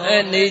thọ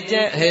anh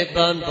chơi hết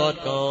ban bọt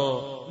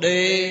cổ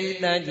đi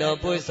đánh lo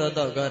bôi sao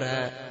tao có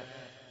ra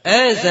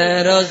ấy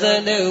giờ rồi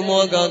sao nếu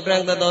mua con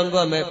trang tao đón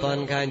qua mẹ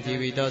phần khăn chỉ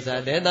vì tao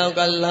sao để tao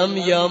có lắm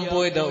yếm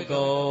bôi đầu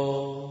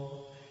cổ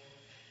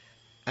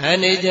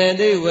anh chơi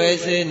đi về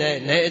gì này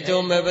này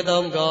cho mẹ bắt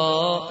đầu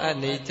có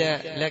anh chơi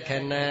lắc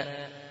khăn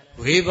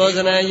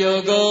vipassana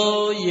yoga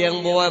yang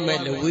bawa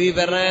melu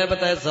vipara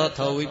pata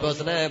sotho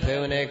vipassana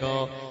phevane ko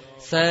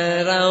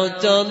sarao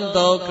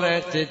chonto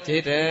krak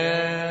chitira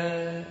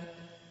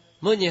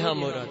munyi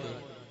hamurati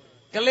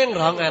kaleng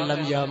rong an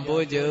lam yam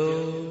bôi ju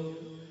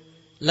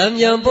làm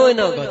nhầm bôi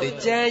nào có thể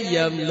cha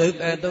nhầm lực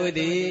à tôi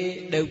đi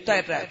đều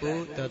tay ra bố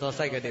từ to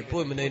sai cái để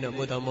bôi mình đây nào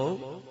mua tao mố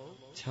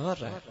chót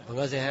ra bằng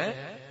cái gì hả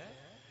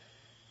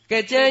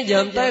cái cha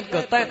nhầm tay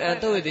có tay à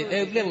tôi thì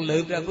đều liên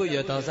lực ra bố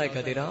giờ tao sai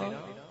cái gì đó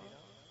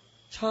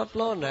chót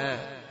lo nè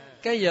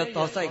cái giờ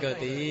tao sai cái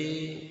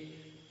gì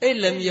ấy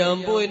làm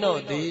nhầm bôi nào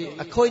thì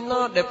khôi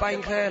nó để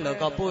banh khe là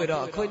có bôi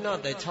đó khôi nó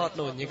để chót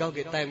nổi như câu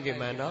cái tem cái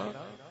màn đó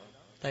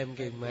tem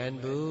cái màn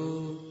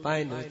bố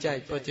bay nổi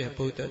chạy bao giờ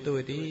bôi tới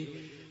tôi đi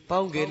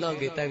bao cái lo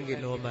cái tem cái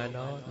lô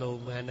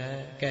mà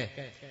nè kệ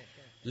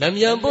làm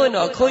nhầm bôi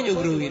nó khôi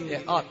nhục rồi để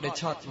ọt để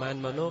chọt mà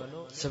nó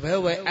sẽ phải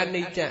vậy anh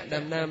đi chạ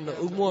đam nam nó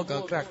uống mua cả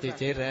crack thì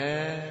chế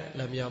ra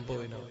làm nhầm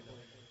bôi nó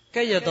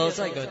cái giờ tôi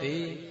sai cái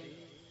đi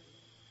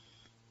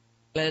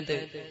lên từ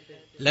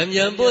làm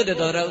nhầm bôi thì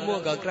tôi ra uống mua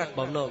cả crack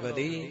bấm nó cái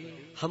đi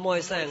hăm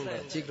môi sang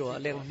chỉ có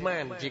liền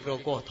man chỉ có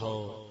quả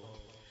thầu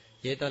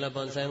vậy tôi là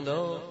bọn sang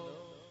đó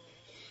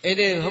ấy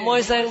đi hăm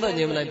môi sang tôi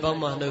nhìn lại bấm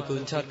mà nơi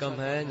cuốn chọt cầm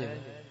hết nhỉ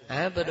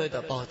bữa đôi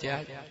ta bỏ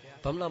trái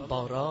bấm làm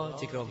bỏ đó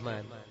chỉ còn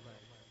màn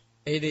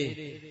ấy đi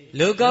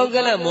lựa con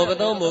cái là một cái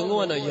to một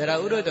nguồn rồi giờ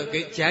đâu đôi ta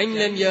cái tránh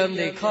lên dơm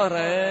thì khó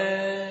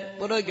ra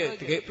bữa đôi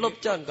cái lốp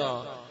chân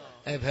cỏ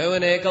phải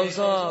này câu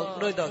so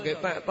đôi ta cái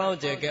bao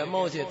trẻ cái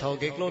mò chỉ thầu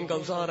cái luôn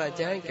câu so ra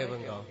trái cái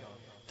bằng cỏ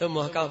tôi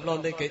mua cao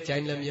lon đây cái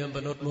tránh lên dơm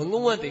bữa một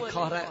nguồn thì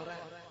khó ra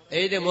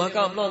ấy để mua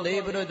cao lon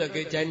đấy bữa đôi ta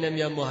cái tránh lên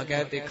dơm mua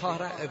cái thì khó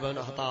ra bữa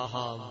nó to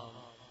hòm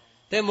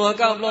để mua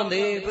cao lon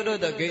đấy bữa đôi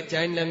ta cái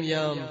tránh lên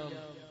dơm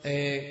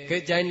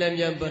cái trái nam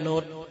yam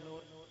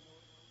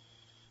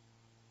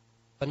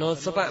panot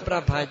sapa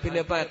prabhai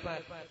pinapat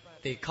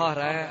thì khó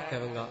ra cái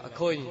bằng ngọ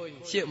khôi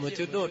chịu một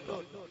chút đốt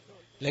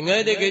là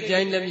ngay đây cái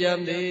trái nam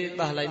yam đi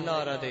bà lấy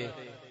nó ra thì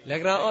lấy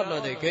ra ót nó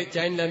thì cái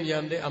trái nam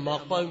yam đi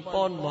mọc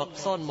pon mọc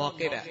son mọc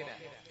cái đã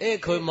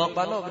khôi mọc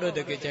bán nó đôi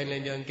từ cái trái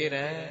nam yam kia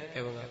đã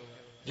cái bằng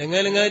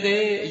ngọ là ngay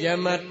đi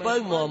yam mặt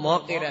bớt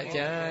mọc cái đã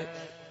trái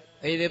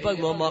để bớt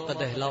mọc cái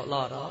để lọ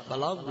đó bà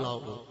lọ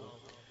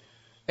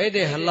ấy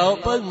để hành lâu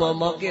bớt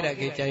mò cái đại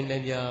cái chạy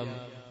lên giờ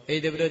ấy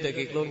để bây giờ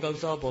cái luôn câu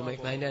so bộ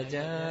mạch này nè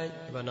trái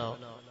và nó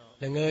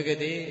là người cái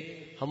tí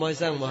không ai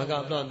sang mà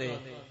gặp nó thì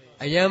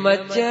ai mà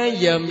trái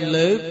dầm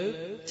lướt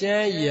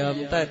trái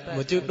dầm tạt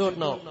một chút đốt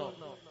nọ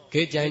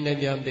cái chạy lên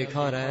giờ thì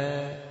khó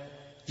ra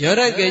giờ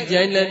đây cái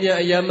chạy lên giờ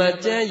ai mà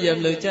trái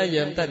dầm lướt trái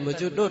dầm tạt một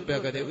chút đốt về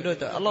cái thì bây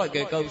giờ ăn loại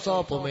cái câu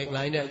so bộ mạch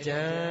này nè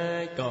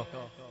trái có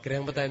cái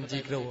đang bắt tay chỉ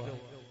rồi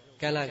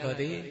cái là cái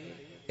tí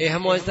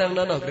hăm môi sang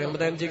nó nọc riêng mà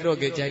tem chỉ rồi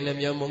cái chạy làm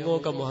nhầm một ngô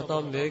cầm một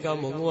tôm để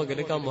cầm một ngô cái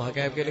cầm một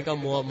kẹp cái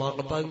cầm một mọc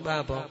là phân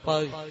ba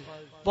phân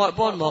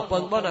bọn mọc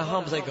phân bọn là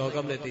hom sai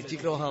cầm để thì chỉ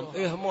rồi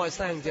hăm môi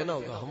sang chứ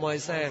nào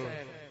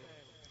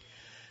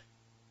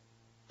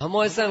hăm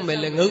môi sang mình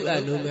là ngữ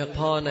nụ mẹ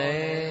pho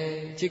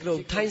này chỉ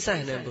rồi thay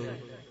sai này bự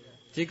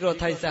chỉ rồi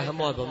thay sai hăm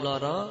môi bấm lo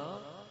đó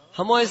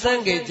hăm môi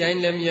sang cái chạy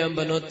làm nhầm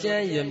bằng nốt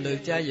trái nhầm được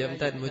trái nhầm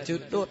tận một chút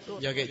đốt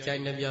giờ cái chạy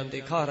làm nhầm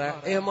thì khó ra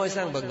hăm môi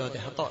sang bằng ngờ thì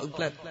họ tỏ ứng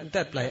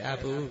tết lại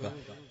áp ứng cả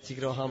chỉ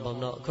rồi hăm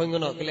bấm nọ không có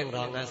nọ cái leng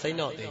rong xây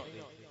nọ thì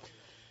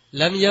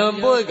làm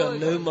nhầm bôi còn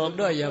nữ mỏm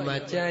đó giờ mà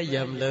trái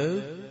nhầm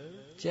lử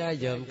trái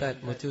nhầm tận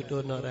một chút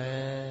đốt nọ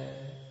ra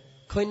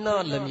không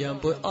nọ làm nhầm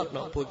bôi ót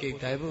nọ bôi kiện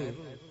thái bôi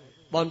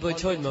bọn bôi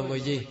trôi mà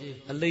ngồi gì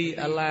ali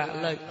ala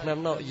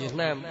nam nọ Việt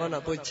Nam bọn nọ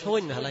bôi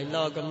trôi là lại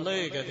nọ cầm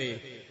lê cái thì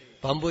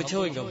bấm bôi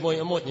trôi gặp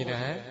môi một như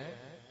thế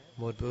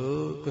một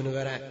bữaคุณ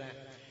ก็ได้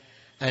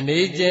อัน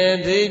นี้เจน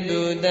ที่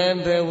ดูตาม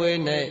พระวิ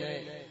นัย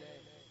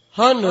ฮ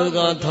อนู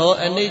ก็โท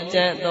อันนี้จ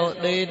ะโต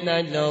ดีนั่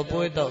นเราพู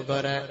ดต่อก็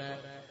ได้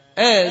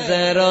เส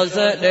รส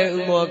ะเดอุ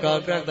โมก็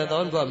กรักตะตอ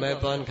นพ่อแม่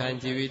ปอนขัน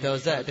ชีวิตเรา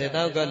สะแต่เ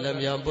ต้าก็ล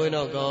ำยำพูดน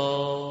อกก็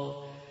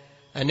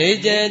อันนี้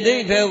เจนที่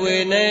พระวิ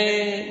นัย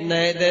ใน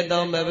แต่ต้อ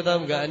งแม่ประตอ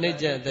มก็อันนี้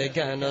เจนแต่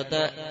ขันโนต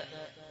ะ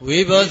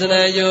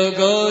vipassana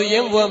yoga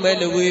yang vua mẹ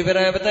lưu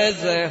vipara bát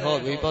se họ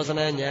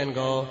vipassana nhàn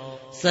go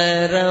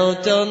sa rau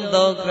chon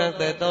to crack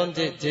te ton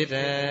chi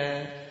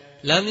ra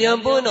làm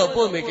nhầm bôi nó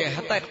bôi mấy cái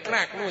hạt tạt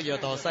crack nó giờ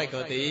to sai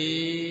cái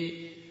tí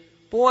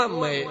bôi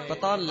mày bắt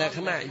ton là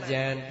khả năng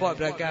nhàn bôi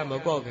ra ca mà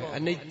có cái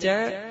anh ấy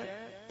chá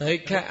tới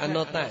khác anh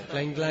nó tại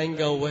lanh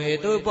go về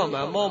tôi bôi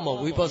mà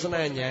mò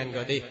vipassana nhàn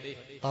rồi đi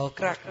to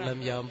crack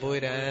làm nhầm bôi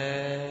ra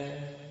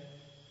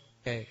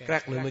cái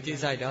crack nữa mới chỉ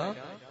sai đó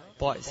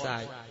bôi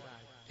sai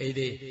ấy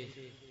đi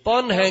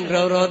pon hàng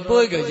rầu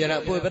bôi cái gì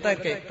là bôi bắt tay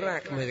cái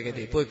crack mà cái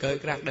gì bôi cái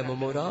crack để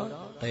một đó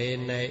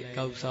tên này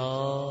câu so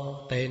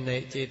tên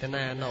này chi tên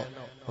na nọ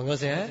mọi người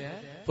sẽ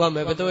qua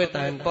mẹ bắt tôi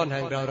tàn pon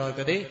hàng rầu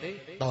cái đi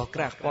tỏ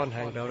crack pon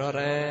hàng rầu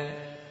ra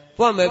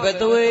qua mẹ bắt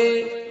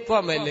tôi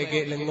qua mẹ lấy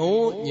cái là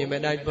ngủ như mẹ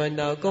đại bên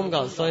đầu công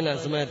gạo soi là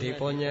xem thì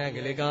pon nha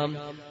cái lấy cam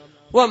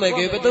qua mẹ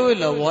cái bắt tôi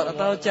là vợ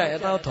tao chạy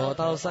tao thọ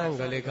tao sang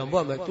cái lấy cam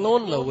qua mẹ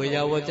clone là về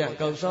giàu về chạy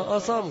câu so ở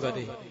xóm cái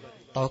đi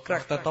tao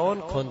crack tao tốn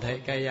คนไทย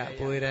กายะ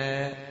ปุยra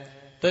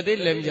tôi đi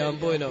làm giàu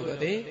ปุยnào cái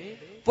đi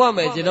qua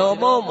mẹ chỉ nó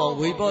mong mong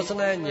quý bó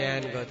sân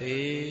nhàn có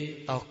thì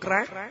tao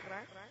crack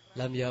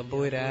làm giờ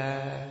bôi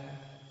ra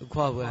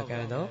khoa vừa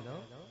cả đó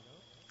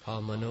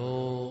còn mà nó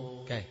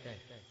cái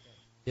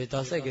vậy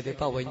tao sẽ cái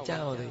bảo vệ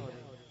trao thì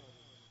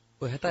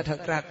vừa ta thật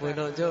crack vừa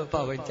nó chứ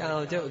bảo vệ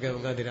trao chứ cái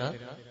gì thì đó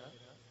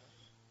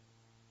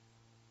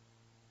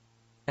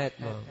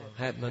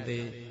hết mà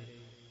thì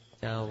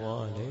chào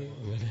vợ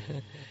đấy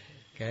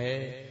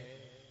cái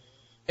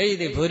ấy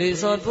thì vừa đi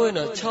sót vui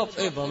nó chọc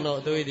ấy bằng nó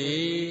tôi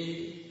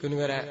điคุณ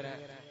ก็ได้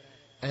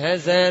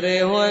เสรี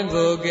ห้อย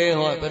ผู้เกี่ย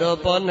วไปรอ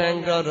ปอนแห่ง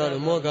กระโดด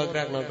มัวก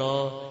รักนก็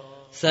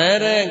เส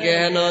รีเกี่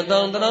ยวนต้อ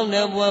งตรองเ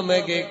นี่ยบัวไม่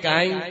เกี่ยไก่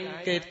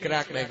เกี่ยก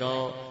รักได้ก็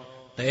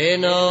เต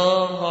น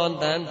ฮอน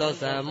ตันต่อ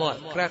สามอด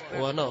กรัก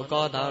หัวน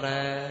ก็ต่อแ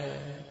ร่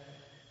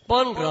ปอ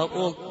นกรอบ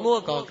อุกมัว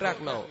ก็กรัก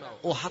น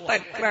โอ้หัดแต่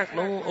กรักน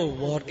โอ้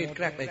วอดเกี่ยก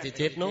รักได้เ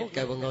จ็ดนแก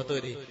บังเอาตัว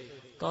ดี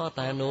ก็แ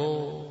ต่น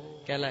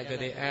แกละก็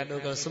ได้อาดู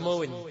ก็สมุ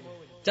น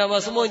จะมา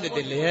สมุนตัว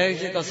ดีเลย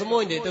ก็สมุ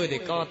นตัวดี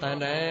ก็แต่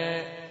แร่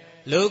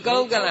ลูกเขา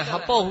ก็ละหั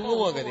บป้องงั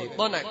วกันดิ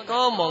ป้อนน่ะ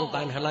ก็มอง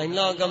ตันหลัง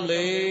ล้อกำเล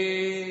ย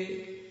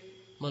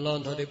มาลอง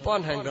ทอดีป้อน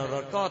หันเร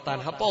าก็ตัน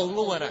หับป้อง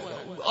งัวน่ะ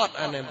อด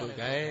อันนั้นบุก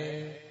ไอ้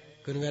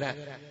คุณก็ได้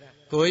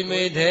คุยไม่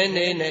เท่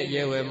นี่เนี่ยเย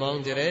เวมอง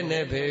จะได้เ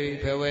นี่ยเ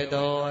พเวด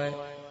อย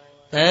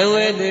แต่เว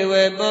ทีเว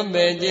ป้อมเ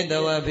ป็นจิตต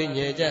วะพิญญ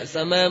จะส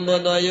มัยบุ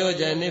ตรโย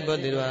จะนิพ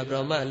ติวะพร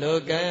ะมะโล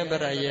กันป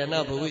รายนา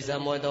ภูวิสา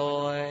มดอ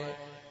ย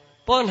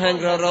ป้อนหัน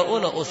เราอุ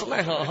ณอุสไล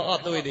ห่อ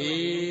ตัวดี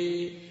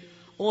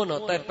อุณ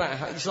แต่ปะ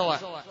หักซอ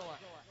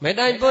ไม่ไ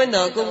ด้ป้อนด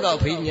อกกุ้งเก่า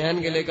พิญญาณ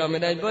กันเลยก็ไม่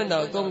ได้ป้อนดอ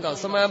กกุ้งเก่า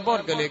สมาบด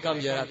กันเลยก็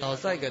มีอะไรต่อ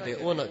ใส่กันดี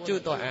อุณจุด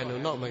ต่ออัน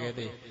นอกมากัน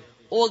ดี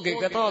โอ้เกิด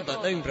ก็ต่อแต่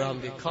เต็มพร้อม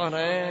ดีข้อ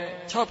นั้น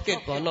ชอบเกิด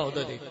ปอนอก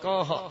ตัวดีก็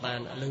เหาะตา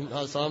นลึงเอ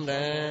าซ้อมไ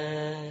ด้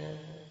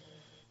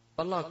ป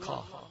ลอกคอ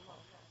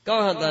ก็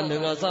เหาะตานลึ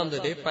งเอาซ้อมตัว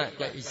ดีปะก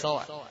ละอีซอ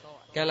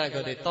แกละ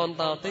ก็ดีตอน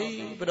ตาตี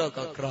ไปดู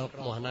ก็กรอบ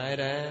หมอนาย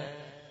ได้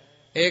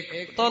เอก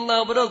ตอนนั้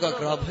นไปดูก็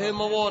กรอบเฮ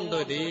มวนตั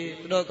วดีไ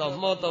ปดูก็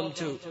มอตม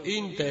ชูอิ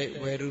นเต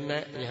เวรุณะ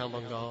นี่ฮะ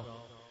บังกอ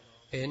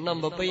น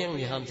ำไปยัง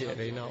นี่ห้ามเจ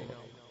ริญเอา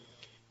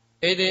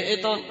เดี๋ยว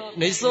ตอน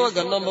ในส่วน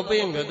กันนำไป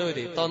ยังก็ตัว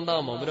ดีตอนนั้น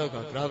มันไม่ได้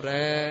ก็กราบเล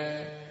ย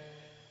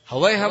หา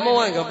วหาม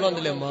วันกับเราเ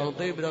ดี๋ยวมอง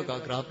ตีไม่ได้ก็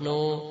กราบโน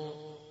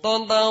ตอน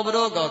นั้นไม่ไ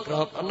ด้ก็กร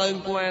าบอันนั้น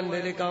กวนเดี๋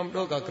ยวกำไ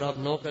ด้ก็กราบ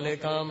โนกันเลย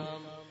ก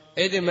ำเ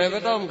ดี๋ยวไม่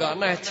ต้องกัน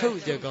น่าชู้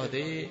จะก็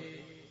ดี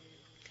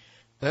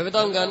ไม่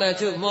ต้องกันน่า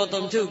ชู้มอต้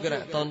มชู้กัน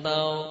ตอน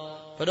นั้น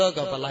ไม่ได้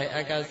ก็ปลายอ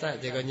าการสั่น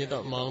จะก็ยิ่งต้อ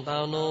งมองตา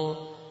โน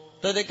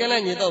ตัวเด็กแค่นั้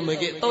นยิ่งต้องไม่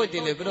เกี่ยตัวตี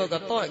เลยไปดูก็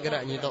ตัวกระ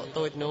ยิ่งต้อง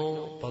ตัวโน้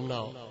ผมเน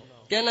า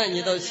แค่นั้น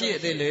ยิ่งต้องเชี่ย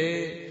ตีเลย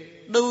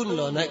ดูนห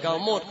ล่อในเกา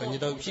หมดก็ยิ่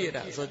งต้องเชี่ยไ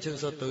ด้สดชื่น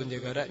สดตื่นจะ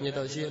ก็ได้ยิ่ง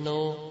ต้องเชี่ยโน้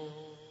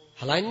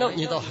หลายนก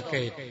ยิ่งต้องหักเก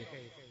ต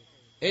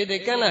เด็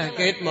กแค่นั้นหักเ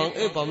กตมอง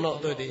ผมเนา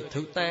ตัวดี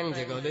ทุกตั้งจ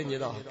ะก็ได้ยิ่ง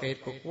ต้องหักเกต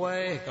กุกไว้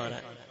ก็ได้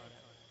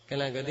แค่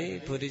นั้นก็ดี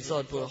ผู้ที่สอ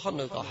นผู้ฮอต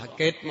นึกก็หักเ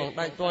กตมองไ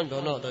ด้ต้นผ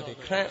มเนาตัวดี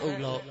แค่อุ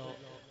โล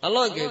อ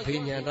ร่อยเกี่ยวพิ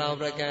ญญาเรา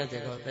ประการจะ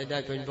ก็ได้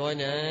เป็นบ่อย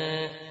นะ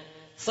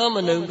สม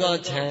นุนก็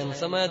ฉัน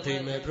สมาธิ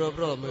ไม่พร้อ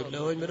มมือล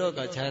อยไม่รู้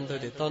ก็ฉันตัว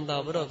ดีตอนดาว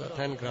ไม่รู้ก็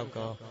ท่านครับ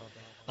ก็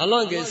อาร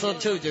มณ์เกี่ยวสด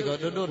ชื่อจะก็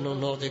ดูนุ่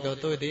นจะก็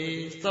ตัวดี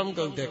สม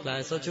กุฎเด็กหลา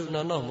ยสดชื่อ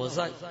นั่นน้องหมดใ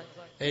ส่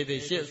ที่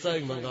เชี่ยเส้น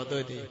มันก็ตั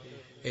วดี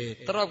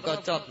ตรับก็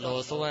จัดโล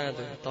สวรร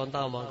ค์ตอนด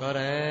าวมันก็ไ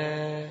ด้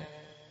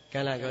กั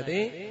นละก็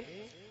ดี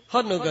ฮอ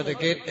ตนุก็จะ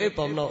เกิดผ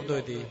มนอกตัว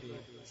ดี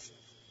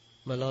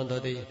มาลองตัว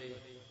ดี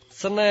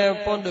สนาม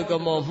ปนดูก็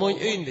มองมุ่ง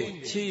อินดิ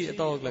ชี้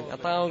ตอกหลัง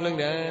ตอกหลัง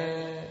ได้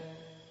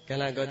กัน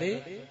ละก็ดี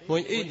มุ่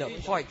งอินน่ะ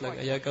พ่อยหลัง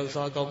อย่าเกาซ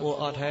อก็มัว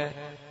อดแท้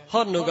ฮ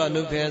อตนุก็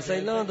นุเพียใส่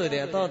ล้อตัวเดี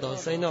ยวต่อ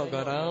ใส่นอกก็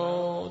เรา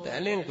แต่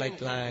เลี้ยงไ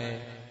กล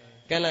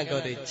ๆกันละก็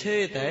ดีเชื่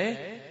อแต่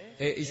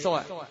อีสว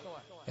ะ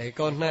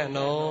ก้อนหน้าโน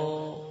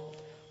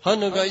ฮอต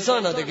นุก็อีสวะ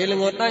น่ะแต่กิเล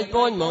งดได้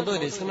ป้อนมองตัว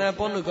เดียวสนามป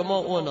นดูก็มอ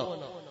งอ้วนเนาะ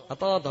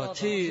ต่อ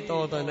ชี้ต่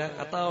อนะ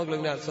ตอกหลั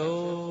งน่ะสู้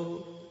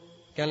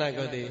กันละ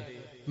ก็ดี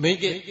มี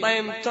กิเต็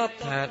มจัด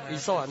ถาดอี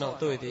สอนเนาะ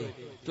ตัวดี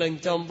เล่ง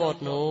จอมบด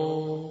โน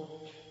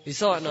อี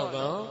สอนเนาะ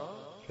ก็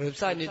รูป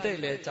ใส่นี่เตะ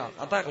เลยจัก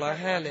ตัก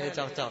150เลย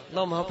จักน้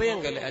องมาเปี้ยง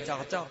กันเลย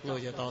จักโน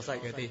จะต่อใส่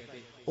กันดี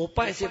โอไป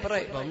สิไป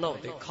ผมเนาะ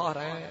ติข้อแ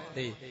รก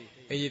ดี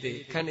ดี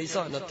คันอีส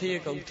อนเนาะเที่ย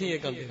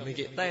กันดีมี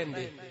กิเต็ม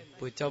ดี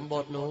ปุจอมบ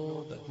ดโน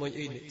มวย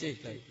อินจี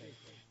เลย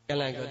กัน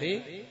แล้วก็ดี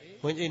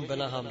มวยอินเป็น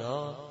อะไรเนา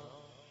ะ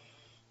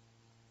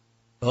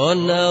คน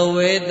เอาเว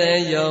ท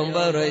ยองบ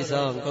ริ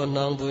สังคน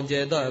น้องบุญเจ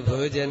ต่อ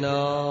ผู้เจน้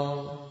อง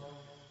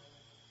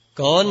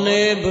คน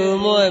นี้ผู้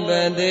มวยเป็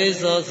นที่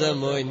สอส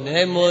มุยใน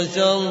มุช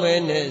งเป็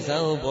นในสั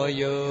งปโ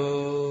ย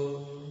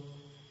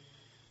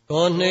ค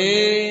นนี้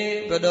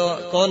ประด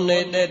คน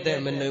นี้ได้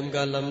มันนึ่ง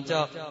กันลำ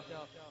จัก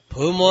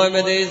ผู้มวยเป็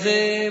นที่สิ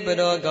ประ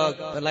ดก็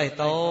ไล่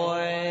ต่อ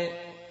ย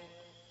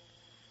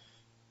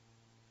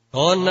ค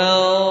นเอา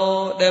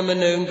ได้มัน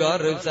นึ่งก็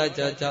รูปใส่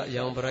จะ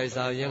ยังบริ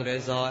สังยังได้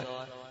สอย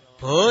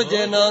ผู้เจ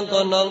น้องค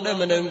นน้องได้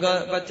มาหนึ่งก็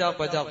ประจั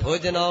กผู้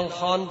เจน้องค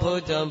อนผู้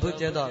จำผู้เ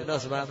จต่อได้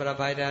สบายประ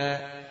ภัยได้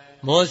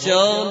โมช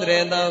งเรี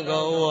ยนต่อก็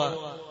ว่า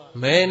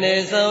ไม่ใน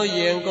เสาเ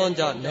ยียงก้น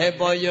จอดใน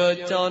ปอย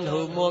จอนหู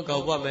มัวก็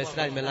ว่าไม่ใ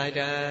ช่ไม่ไล่ไ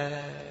ด้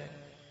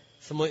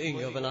สมุยอิง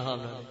ก็เป็นละห้อง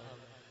นั้น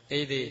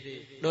ấy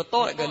thì đồ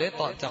tội cái lấy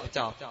tội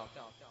chọc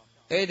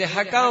ấy thì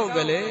hạ cao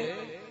cái lấy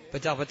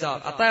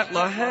chọc attack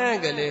nó ha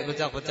cái lấy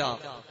chọc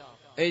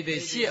ấy thì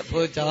xịa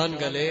phơi chán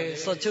cái lấy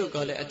sốt chữ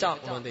cái lấy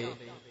chọc mà thì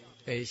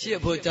ấy xịa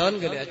phơi chán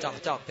cái lấy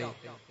chọc thì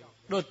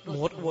đốt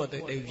một vừa thì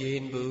đều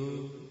yên bự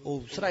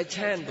sai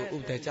chan bự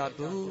thể chặt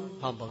bự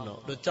hầm bằng nó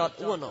đốt chặt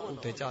uốn nó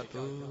thể chặt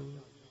bự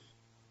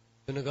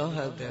nó có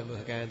hơn thể một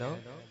cái đó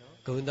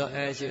cứ đó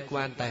ai chịu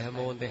quan tài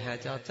môn thì hạ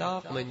cho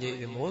chót mình nhị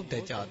thì muốn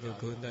thể chặt bự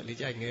cứ đó lý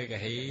giải nghe cái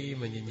hí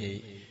mình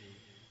nhị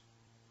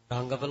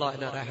còn có loại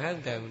nào ra hát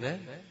thể nữa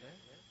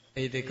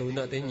thì cứ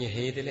đó thì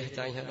nhị thì lấy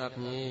trái hát đập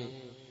nhị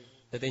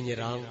thì nhị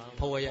rong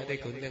phôi vậy thì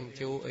cũng đang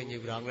chú ở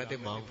nhiều rong ra thì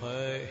mỏng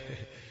phơi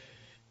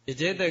thì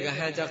chế từ cả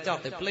hai chọc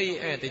thì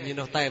plei thì như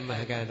nó tem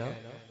mà cái đó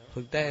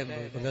phương tem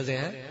bằng cái gì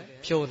á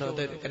show nó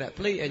từ cái đại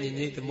plei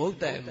như từ mốt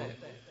tem mà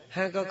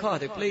hai có khó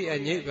thì plei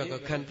như và có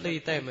khăn plei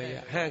tem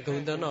mà hai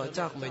cũng đó nó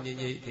chọc mà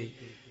như thì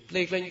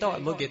plei lên tội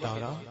mới cái tỏ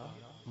đó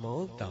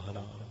mốt tỏ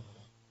đó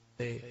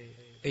thì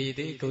ý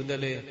thì cũng đó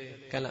lên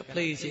cái là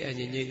plei chỉ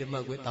như thì mà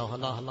cái tàu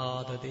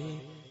lo thôi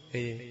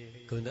thì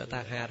cũng đã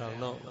tạc hà rồi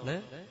nó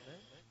nè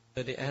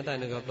rồi thì ai ta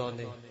nó gặp đòn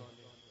thì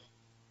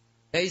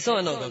cái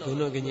soi nó cũng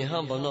nó cái gì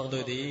ham bảo nó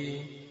rồi thì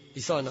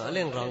soi nó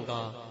lên rong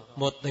cả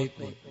một tệp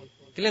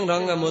cái lên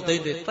rong là một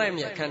tệp thì tem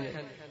nhẹ khăn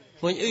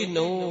hồi in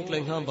nó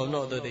lên ham bảo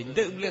nó rồi thì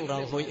tự lên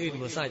rong hồi in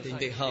một sai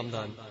thì ham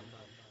đòn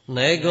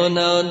này con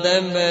nào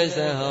tem về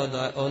sẽ hậu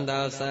đại ôn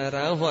đạo sẽ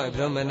ra hoại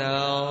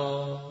brahmana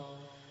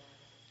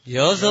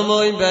yo số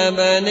môi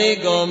bè ni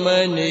con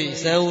mê ni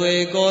sẽ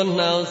về con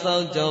nào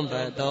sao trong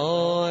bè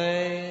tôi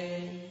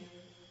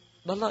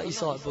đó là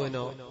soi bồi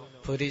nó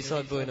phơi đi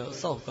soi bơi nó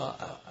sâu có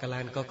cái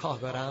làn có khó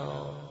có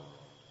đau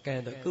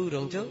cái đó cứ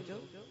đúng chứ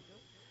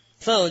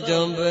sao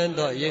trong bên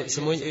đó vậy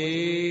xem muốn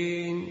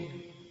in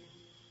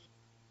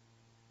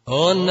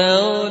ôn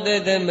nào để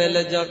đem về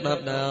là giọt đập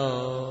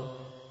đầu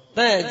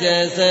té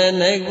chè xe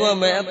này qua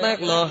mẹ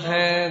tác lo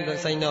ha rồi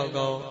say nó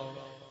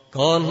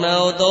còn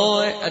nào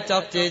tôi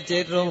chọc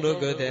chết rong rồi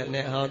cơ thể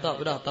nè họ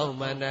tao đó tao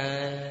mà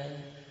nè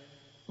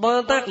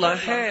bao tác lo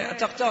ha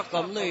chọc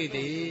cầm lưỡi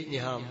thì nhỉ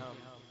hầm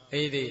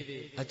ấy thì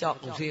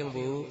chọc cũng xiên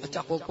bự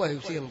chọc có quay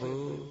xiên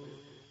bự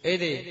ấy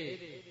thì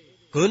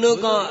cứ nữa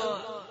có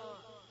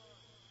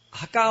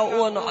cao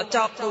uốn nó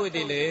chọc tôi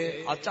thì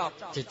lệ chọc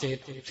chết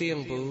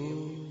xiên bự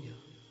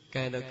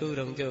cái đó cứ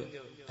đồng chứ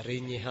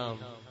rin nhỉ hầm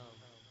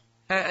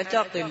ha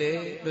chọc thì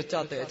lệ được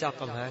chọc thì chọc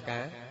cầm ha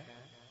cả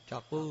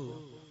chọc bự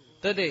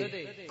thế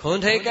thì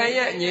không thấy cái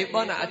nhá nhị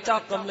bọn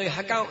chọc cầm lệ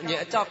ha cao nhị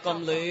chọc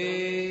cầm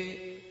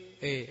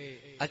lệ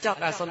chọc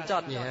xong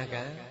chọc nhỉ ha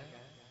cả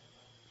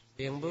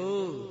xiên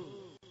bự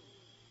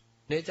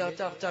nếu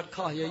cho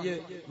khó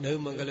dữ nếu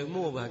mà cái lượng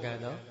mua bà cái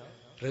đó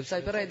rồi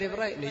sai phải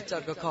đây nếu cho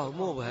có khó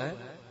mua bà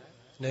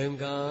nếu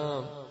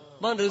có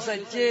bọn rồi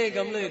sai chê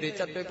cầm lời để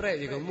chặt phải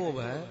thì có mua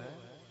bà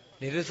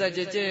nếu sai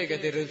chê cái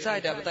thì rồi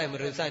sai đã tay mà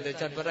rồi sai để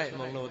chặt phải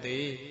mong nô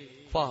thì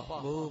khoa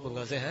mua bằng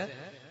cái gì hả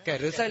cái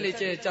rồi sai lấy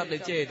chê chặt lấy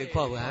chê thì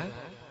khoa bà